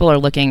 and these people are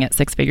looking at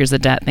 6 figures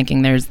of debt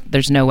thinking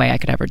there's no way I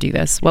could ever do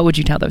this. What would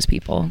you tell those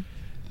people?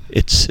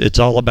 It's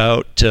all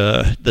about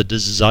the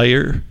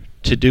desire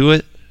to do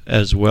it,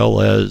 as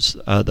well as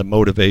the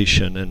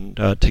motivation,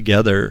 and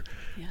together,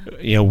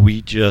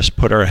 we just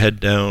put our head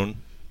down,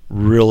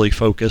 really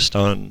focused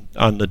on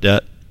the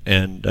debt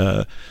and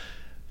the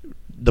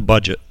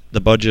budget. The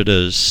budget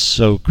is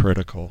so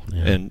critical,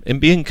 and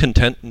being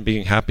content and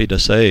being happy to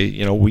say,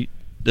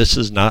 this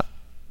is not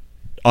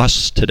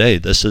us today.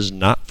 This is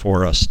not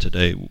for us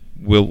today.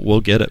 We'll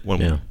get it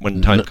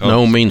when time comes.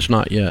 No means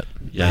not yet.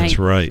 Yeah, that's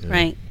right.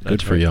 Right.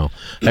 Good for y'all.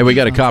 Hey, we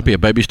got a copy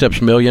of Baby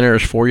Steps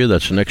Millionaires for you.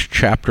 That's the next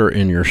chapter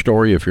in your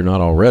story if you're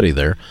not already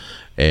there.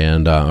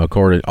 And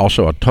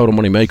also a Total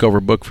Money Makeover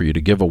book for you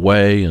to give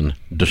away and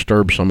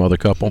disturb some other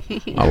couple.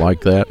 I like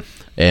that.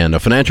 And a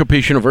Financial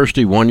Peace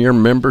University 1-year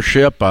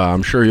membership.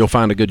 I'm sure you'll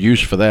find a good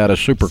use for that as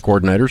super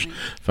coordinators.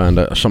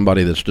 Find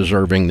somebody that's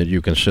deserving that you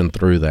can send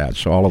through that.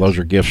 So all of those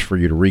are gifts for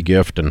you to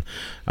re-gift and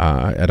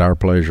at our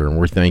pleasure. And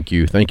we thank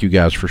you. Thank you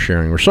guys for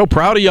sharing. We're so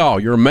proud of y'all.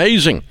 You're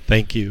amazing.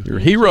 Thank you. You're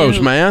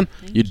heroes, man.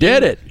 You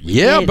did it.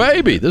 Yeah, did.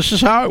 baby. This is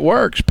how it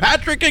works.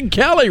 Patrick and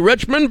Kelly,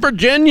 Richmond,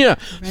 Virginia.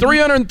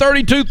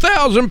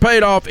 $332,000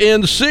 paid off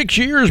in 6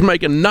 years,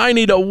 making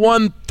 90 to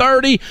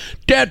 130.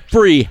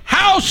 Debt-free.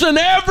 House and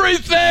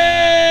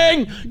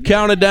everything.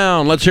 Count it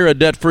down. Let's hear a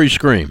debt-free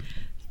scream.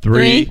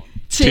 3,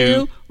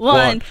 2,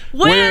 1.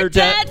 We're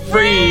debt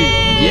free.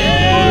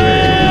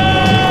 Yeah!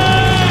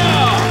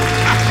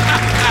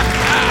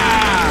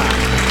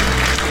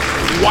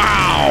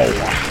 Wow.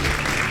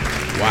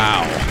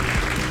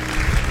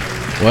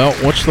 Well,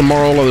 what's the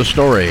moral of the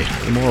story?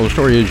 The moral of the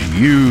story is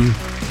you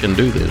can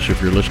do this.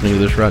 If you're listening to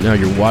this right now,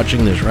 you're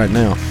watching this right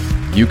now,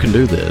 you can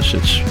do this.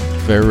 It's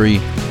very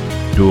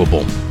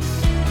doable.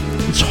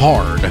 It's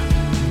hard,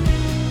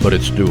 but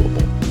it's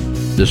doable.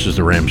 This is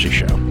The Ramsey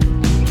Show.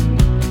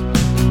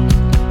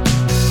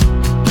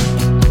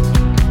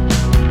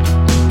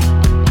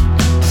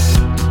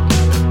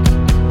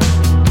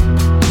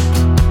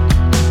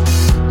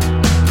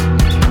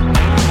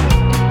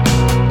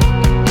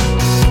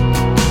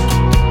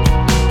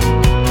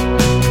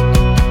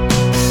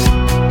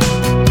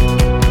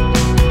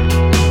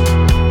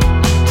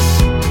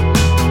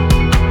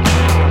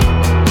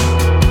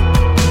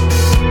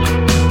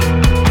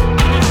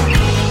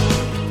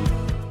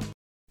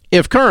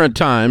 If current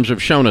times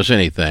have shown us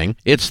anything,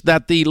 it's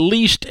that the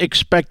least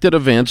expected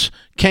events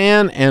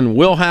can and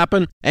will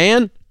happen,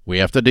 and We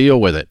have to deal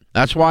with it.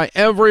 That's why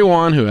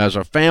everyone who has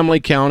a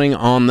family counting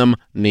on them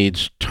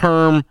needs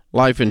term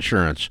life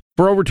insurance.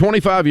 For over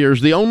 25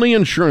 years, the only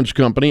insurance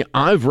company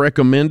I've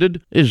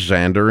recommended is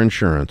Zander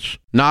Insurance.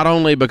 Not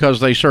only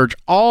because they search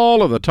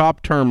all of the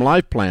top term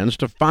life plans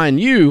to find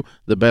you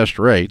the best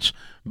rates,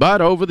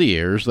 but over the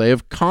years, they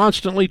have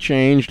constantly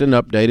changed and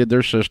updated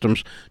their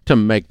systems to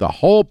make the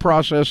whole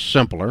process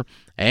simpler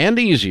and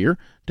easier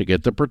to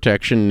get the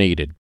protection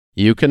needed.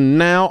 You can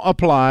now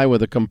apply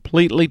with a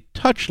completely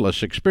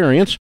touchless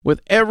experience, with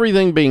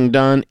everything being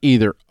done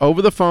either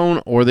over the phone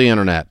or the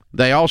internet.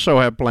 They also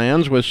have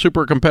plans with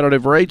super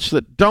competitive rates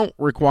that don't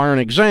require an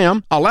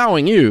exam,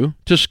 allowing you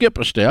to skip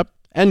a step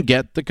and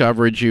get the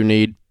coverage you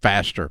need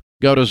faster.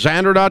 Go to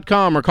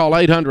Zander.com or call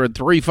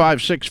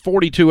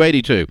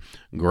 800-356-4282.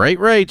 Great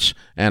rates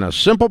and a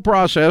simple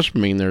process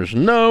mean there's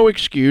no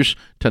excuse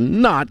to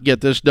not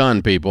get this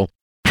done, people.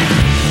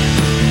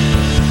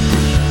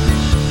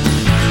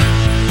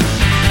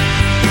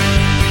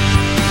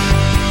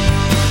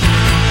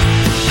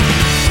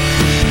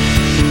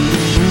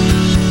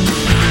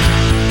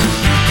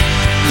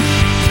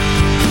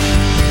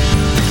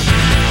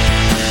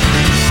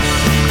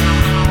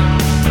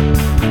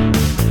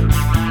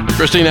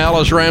 Christine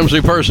Ellis, Ramsey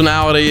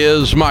Personality,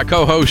 is my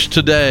co-host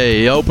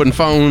today. Open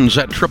phones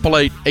at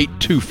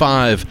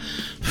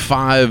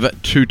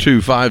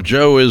 888-825-5225.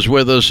 Joe is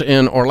with us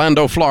in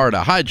Orlando,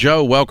 Florida. Hi,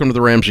 Joe. Welcome to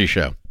the Ramsey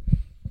Show.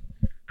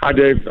 Hi,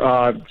 Dave.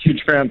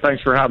 Huge fan.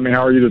 Thanks for having me.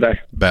 How are you today?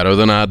 Better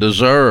than I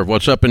deserve.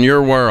 What's up in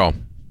your world?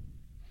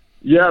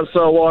 Yeah,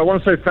 so I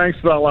want to say thanks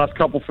to that last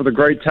couple for the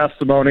great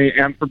testimony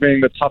and for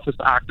being the toughest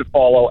act to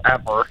follow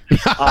ever.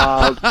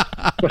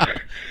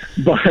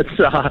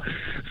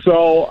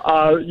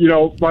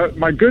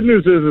 My good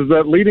news is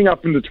that leading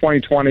up into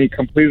 2020,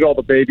 completed all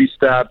the baby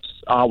steps,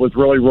 was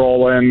really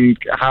rolling,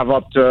 have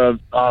up to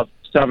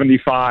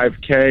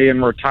 $75K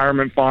in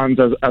retirement funds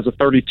as a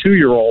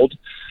 32-year-old.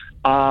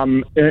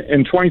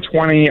 In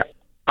 2020,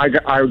 I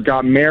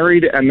got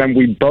married, and then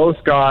we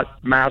both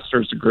got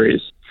master's degrees.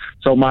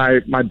 So my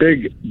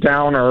big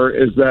downer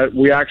is that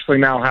we actually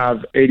now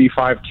have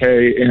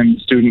 $85K in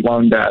student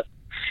loan debt.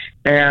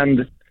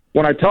 And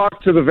when I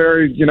talk to the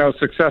very,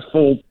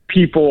 successful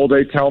people,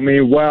 they tell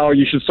me, well,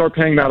 you should start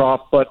paying that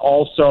off, but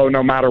also,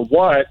 no matter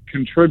what,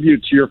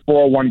 contribute to your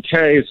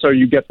 401K so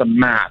you get the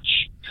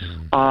match.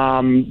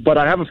 But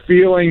I have a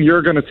feeling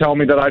you're going to tell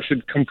me that I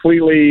should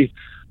completely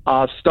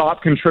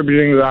stop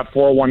contributing to that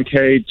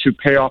 401K to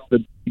pay off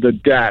the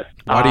debt.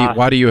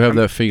 Why do you have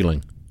that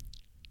feeling?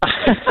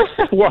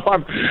 Well,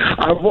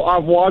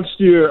 I've watched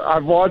you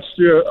a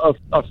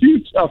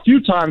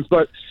few times,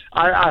 but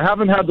I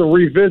haven't had to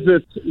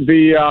revisit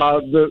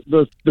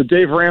the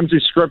Dave Ramsey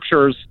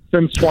scriptures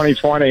since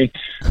 2020.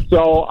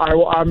 So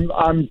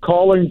I'm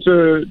calling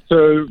to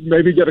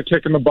maybe get a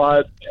kick in the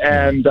butt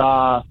and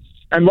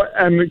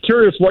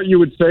curious what you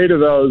would say to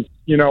those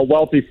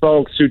wealthy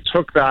folks who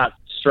took that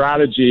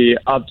strategy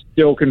of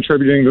still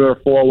contributing to their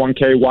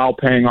 401K while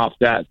paying off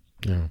debt.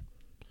 Yeah.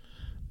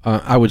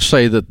 I would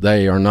say that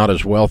they are not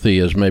as wealthy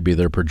as maybe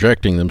they're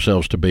projecting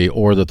themselves to be,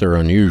 or that they're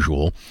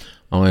unusual.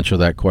 I'll answer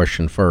that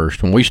question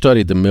first. When we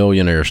studied the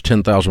millionaires,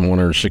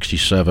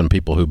 10,167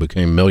 people who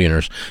became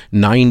millionaires,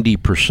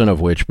 90%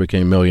 of which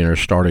became millionaires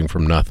starting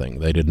from nothing.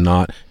 They did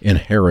not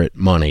inherit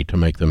money to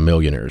make them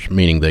millionaires,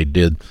 meaning they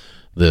did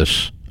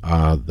this,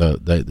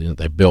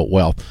 they built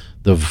wealth.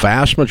 The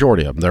vast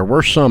majority of them, there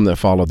were some that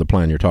followed the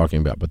plan you're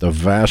talking about, but the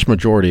vast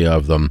majority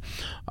of them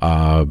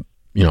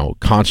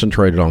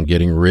concentrated on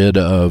getting rid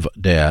of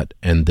debt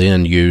and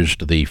then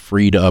used the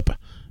freed up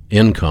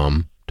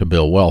income to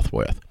build wealth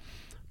with,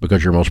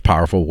 because your most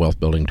powerful wealth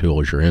building tool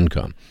is your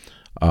income.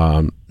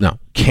 Now,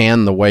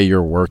 can the way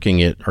you're working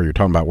it, or you're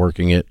talking about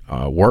working it,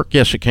 work?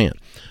 Yes, it can.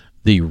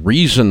 The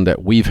reason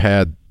that we've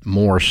had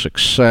more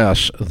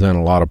success than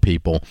a lot of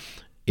people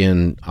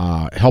in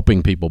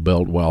helping people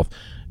build wealth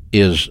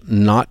is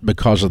not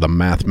because of the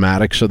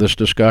mathematics of this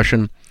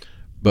discussion,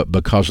 but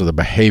because of the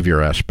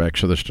behavior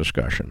aspects of this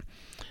discussion.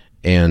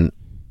 And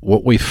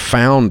what we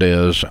found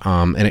is,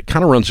 and it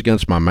kind of runs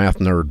against my math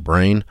nerd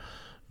brain,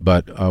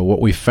 but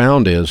what we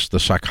found is the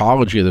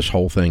psychology of this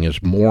whole thing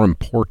is more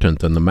important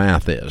than the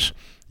math is.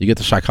 You get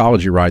the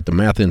psychology right, the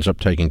math ends up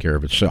taking care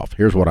of itself.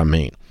 Here's what I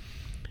mean.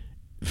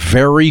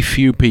 Very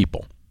few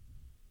people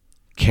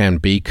can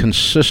be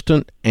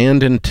consistent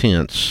and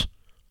intense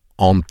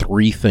on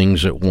three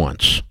things at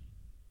once.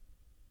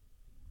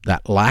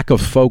 That lack of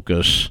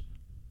focus,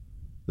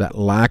 that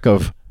lack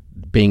of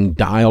being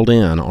dialed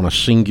in on a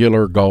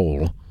singular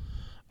goal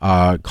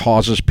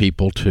causes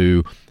people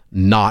to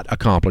not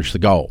accomplish the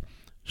goal.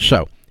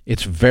 So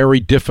it's very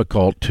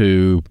difficult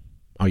to,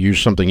 I'll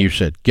use something you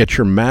said, get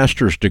your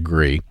master's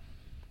degree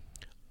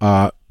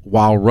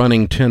while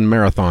running 10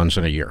 marathons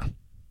in a year.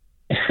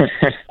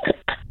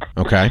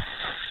 Okay?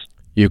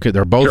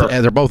 They're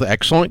both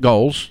excellent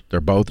goals.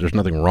 There's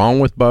nothing wrong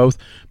with both,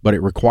 but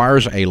it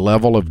requires a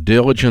level of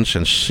diligence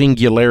and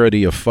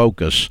singularity of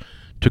focus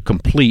to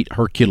complete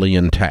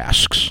Herculean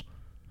tasks.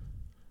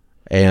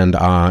 And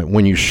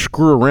when you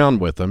screw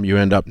around with them, you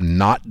end up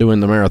not doing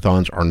the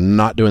marathons or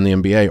not doing the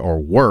MBA, or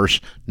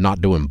worse,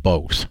 not doing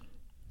both,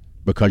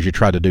 because you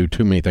try to do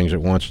too many things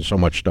at once and so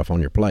much stuff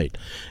on your plate.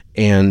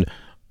 And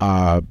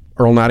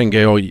Earl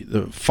Nightingale,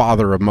 the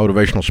father of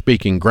motivational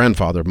speaking,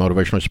 grandfather of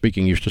motivational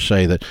speaking, used to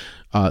say that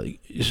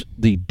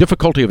the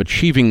difficulty of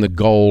achieving the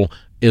goal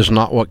is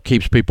not what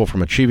keeps people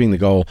from achieving the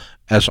goal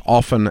as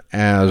often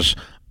as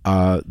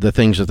the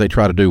things that they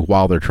try to do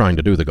while they're trying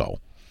to do the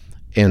goal.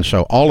 And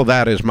so all of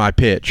that is my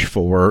pitch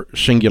for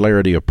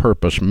singularity of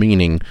purpose,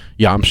 meaning,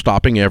 yeah, I'm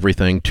stopping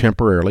everything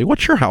temporarily.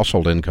 What's your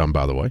household income,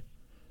 by the way?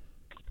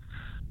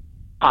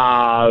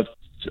 About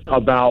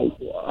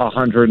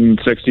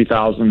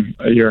 $160,000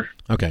 a year.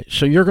 Okay,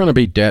 so you're going to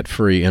be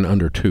debt-free in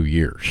under 2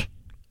 years.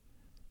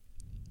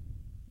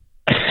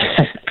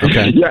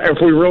 Okay. Yeah, if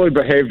we really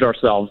behaved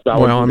ourselves, that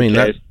would be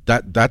the case.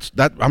 That's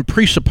I'm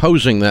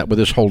presupposing that with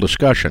this whole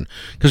discussion,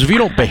 because if you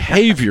don't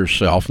behave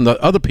yourself, and the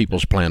other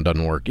people's plan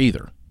doesn't work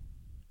either.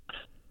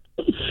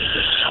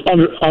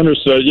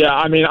 Understood. Yeah,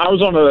 I mean, I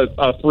was on a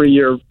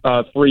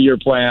 3-year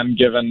plan,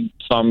 given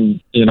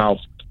some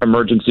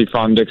emergency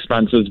fund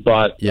expenses,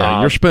 but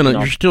you're spending.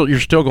 You're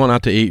still going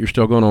out to eat. You're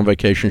still going on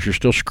vacations. You're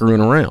still screwing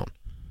around.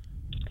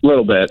 A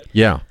little bit.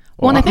 Yeah.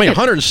 Well, I mean,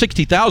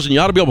 160,000. You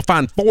ought to be able to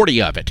find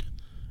 40 of it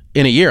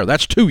in a year.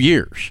 That's 2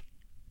 years.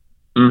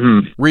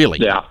 Mm-hmm. Really?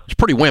 Yeah. It's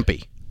pretty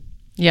wimpy.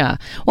 Yeah.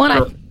 Well,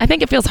 and I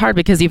think it feels hard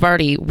because you've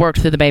already worked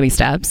through the baby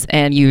steps,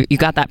 and you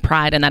got that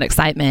pride and that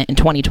excitement in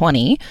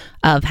 2020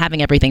 of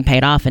having everything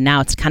paid off, and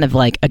now it's kind of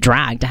like a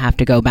drag to have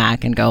to go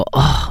back and go,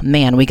 oh,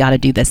 man, we got to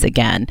do this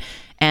again.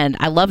 And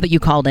I love that you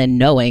called in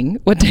knowing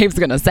what Dave's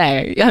going to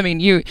say. I mean,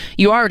 you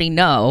already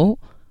know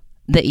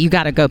that you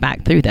got to go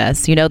back through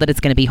this. You know that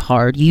it's going to be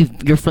hard.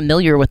 You're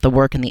familiar with the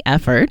work and the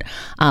effort.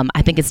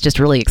 I think it's just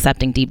really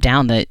accepting deep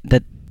down that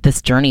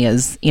this journey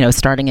is,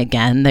 starting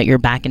again, that you're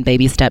back in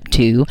baby step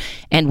 2.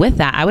 And with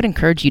that, I would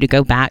encourage you to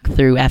go back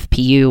through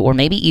FPU, or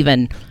maybe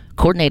even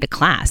coordinate a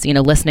class.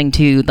 Listening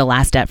to the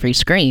last Debt Free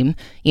Scream,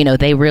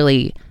 they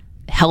really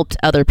helped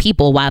other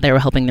people while they were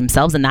helping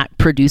themselves, and that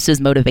produces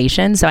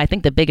motivation. So I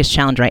think the biggest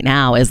challenge right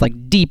now is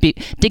like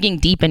digging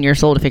deep in your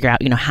soul to figure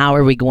out, how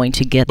are we going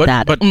to get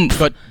that oomph.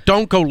 But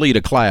don't go lead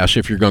a class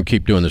if you're going to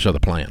keep doing this other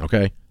plan,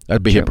 okay?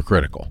 That'd be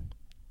hypocritical.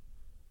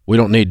 We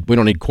don't need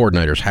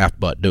coordinators half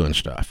butt doing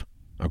stuff,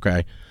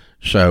 okay?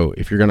 So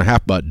if you're going to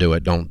half butt do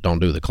it, don't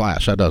do the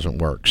class. That doesn't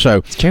work. So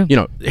it's true.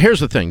 Here's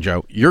the thing,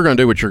 Joe. You're going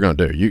to do what you're going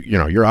to do.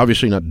 You're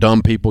obviously not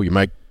dumb people. You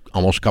make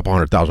almost a couple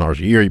 $100,000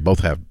 a year. You both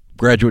have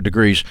graduate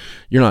degrees.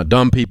 You're not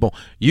dumb people.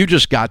 You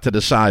just got to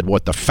decide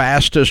what the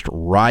fastest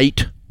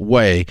right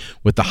way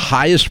with the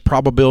highest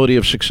probability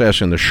of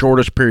success in the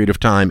shortest period of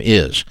time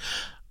is.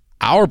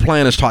 Our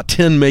plan has taught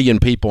 10 million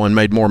people and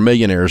made more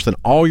millionaires than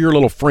all your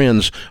little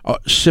friends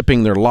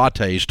sipping their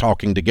lattes,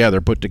 talking together,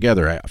 put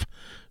together have.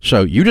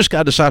 So you just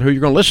got to decide who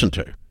you're going to listen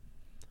to.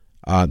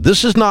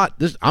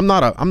 I'm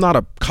not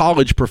a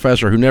college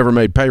professor who never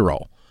made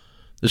payroll.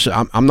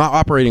 I'm not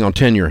operating on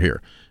tenure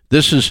here.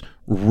 This is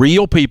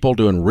real people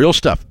doing real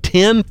stuff.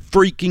 10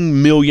 freaking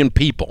million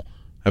people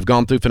have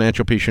gone through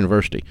Financial Peace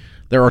University.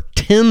 There are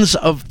tens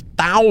of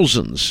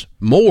thousands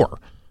more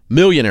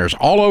millionaires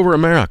all over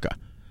America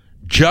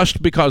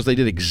just because they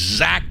did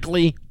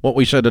exactly what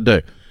we said to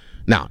do.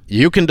 Now,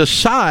 you can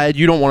decide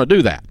you don't want to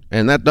do that,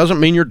 and that doesn't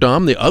mean you're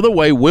dumb. The other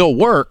way will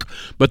work,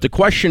 but the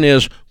question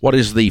is, what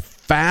is the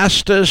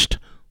fastest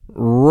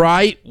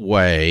right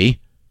way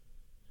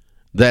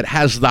that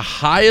has the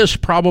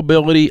highest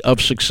probability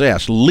of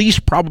success,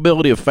 least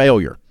probability of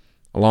failure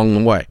along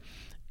the way?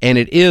 And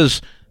it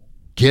is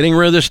getting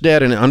rid of this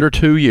debt in under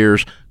 2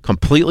 years,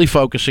 completely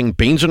focusing,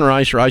 beans and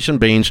rice and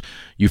beans.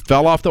 You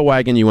fell off the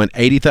wagon, you went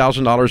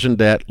 $80,000 in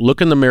debt, look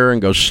in the mirror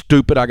and go,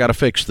 stupid, I got to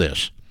fix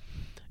this.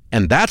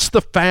 And that's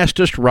the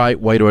fastest right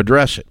way to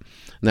address it.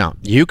 Now,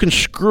 you can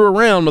screw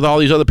around with all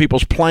these other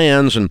people's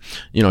plans, and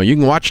you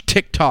can watch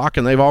TikTok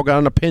and they've all got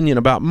an opinion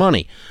about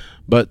money.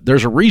 But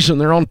there's a reason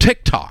they're on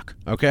TikTok,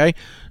 okay?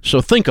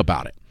 So think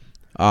about it.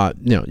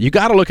 You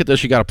got to look at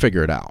this. You got to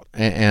figure it out.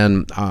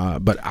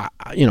 But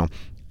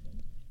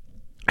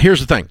here's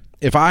the thing.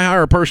 If I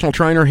hire a personal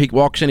trainer, he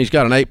walks in, he's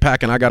got an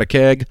 8-pack, and I got a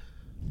keg,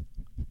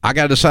 I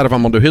got to decide if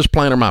I'm going to do his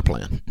plan or my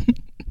plan.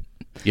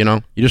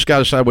 You just got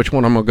to decide which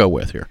one I'm going to go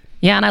with here.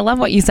 Yeah, and I love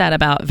what you said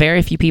about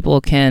very few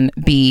people can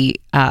be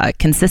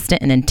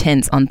consistent and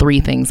intense on 3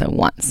 things at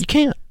once. You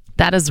can't.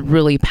 That is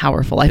really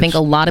powerful. I think a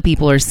lot of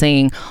people are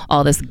seeing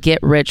all this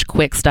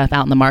get-rich-quick stuff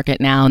out in the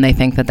market now, and they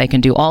think that they can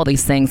do all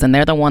these things, and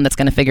they're the one that's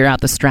going to figure out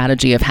the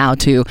strategy of how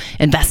to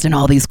invest in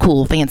all these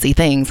cool, fancy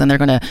things, and they're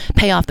going to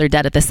pay off their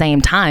debt at the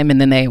same time,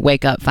 and then they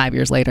wake up 5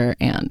 years later,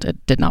 and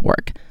it did not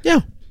work.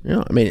 Yeah.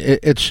 I mean,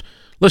 that's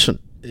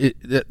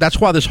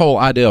why this whole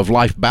idea of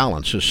life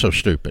balance is so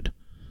stupid.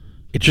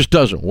 It just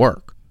doesn't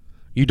work.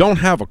 You don't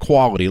have a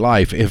quality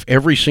life if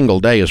every single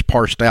day is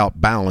parsed out,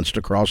 balanced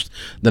across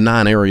the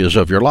 9 areas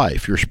of your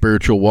life. Your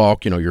spiritual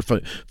walk, your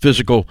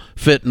physical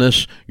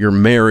fitness, your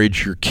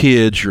marriage, your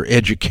kids, your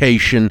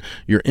education,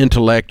 your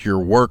intellect, your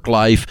work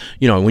life.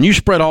 When you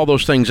spread all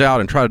those things out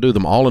and try to do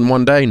them all in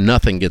one day,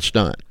 nothing gets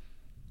done.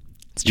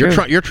 It's true.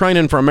 You're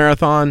training for a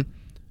marathon,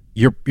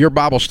 your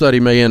Bible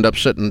study may end up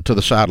sitting to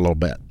the side a little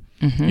bit.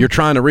 Mm-hmm. You're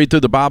trying to read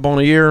through the Bible in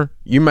a year,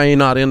 you may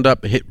not end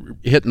up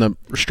hitting the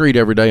street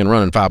every day and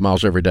running 5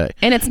 miles every day.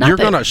 And it's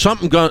not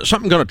something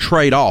gonna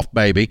trade off,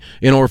 baby,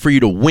 in order for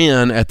you to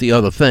win at the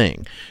other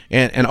thing.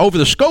 And over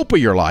the scope of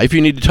your life,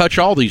 you need to touch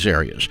all these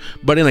areas.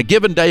 But in a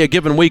given day, a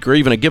given week, or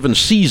even a given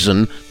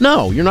season,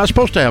 no, you're not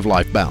supposed to have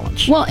life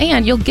balance. Well,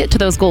 and you'll get to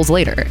those goals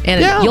later.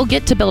 And you'll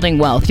get to building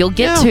wealth. You'll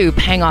get to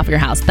paying off your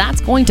house.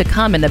 That's going to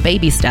come in the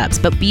baby steps.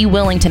 But be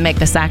willing to make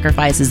the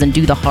sacrifices and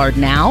do the hard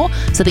now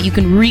so that you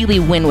can really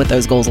win with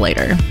those goals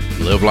later.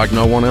 Live like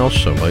no one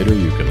else, so later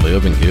you can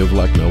live and give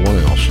like no one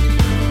else.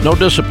 No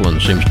discipline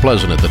seems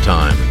pleasant at the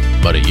time,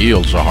 but it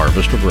yields a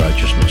harvest of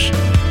righteousness.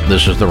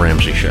 This is The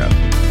Ramsey Show.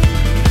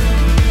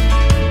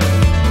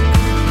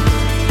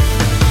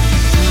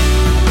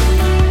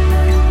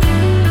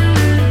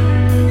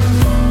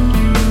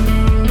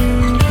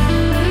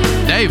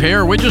 Dave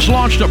here. We just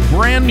launched a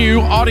brand new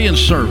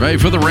audience survey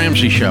for The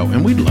Ramsey Show,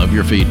 and we'd love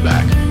your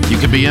feedback. You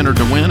could be entered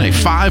to win a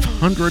 $500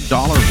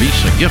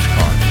 Visa gift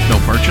card. No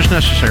purchase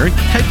necessary.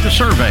 Take the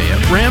survey at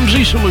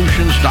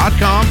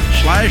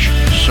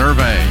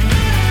RamseySolutions.com/survey.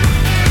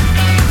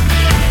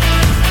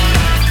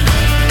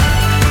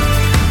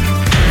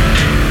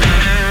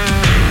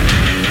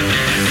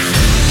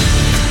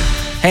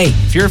 Hey,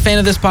 if you're a fan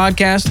of this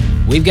podcast,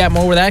 we've got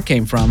more where that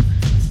came from.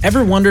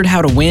 Ever wondered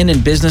how to win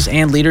in business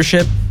and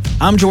leadership?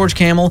 I'm George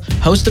Kamel,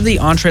 host of the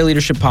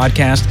EntreLeadership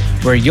Podcast,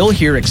 where you'll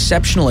hear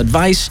exceptional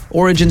advice,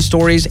 origin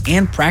stories,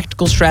 and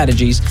practical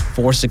strategies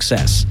for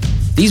success.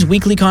 These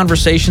weekly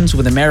conversations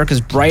with America's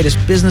brightest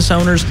business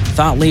owners,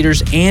 thought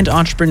leaders, and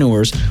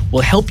entrepreneurs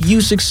will help you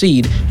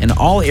succeed in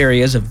all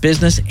areas of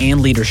business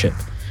and leadership.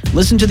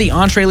 Listen to the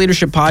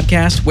EntreLeadership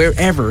Podcast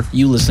wherever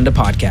you listen to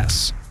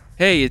podcasts.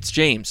 Hey, it's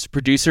James,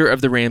 producer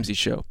of The Ramsey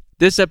Show.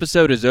 This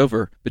episode is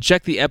over, but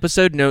check the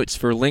episode notes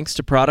for links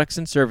to products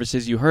and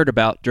services you heard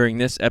about during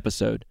this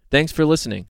episode. Thanks for listening.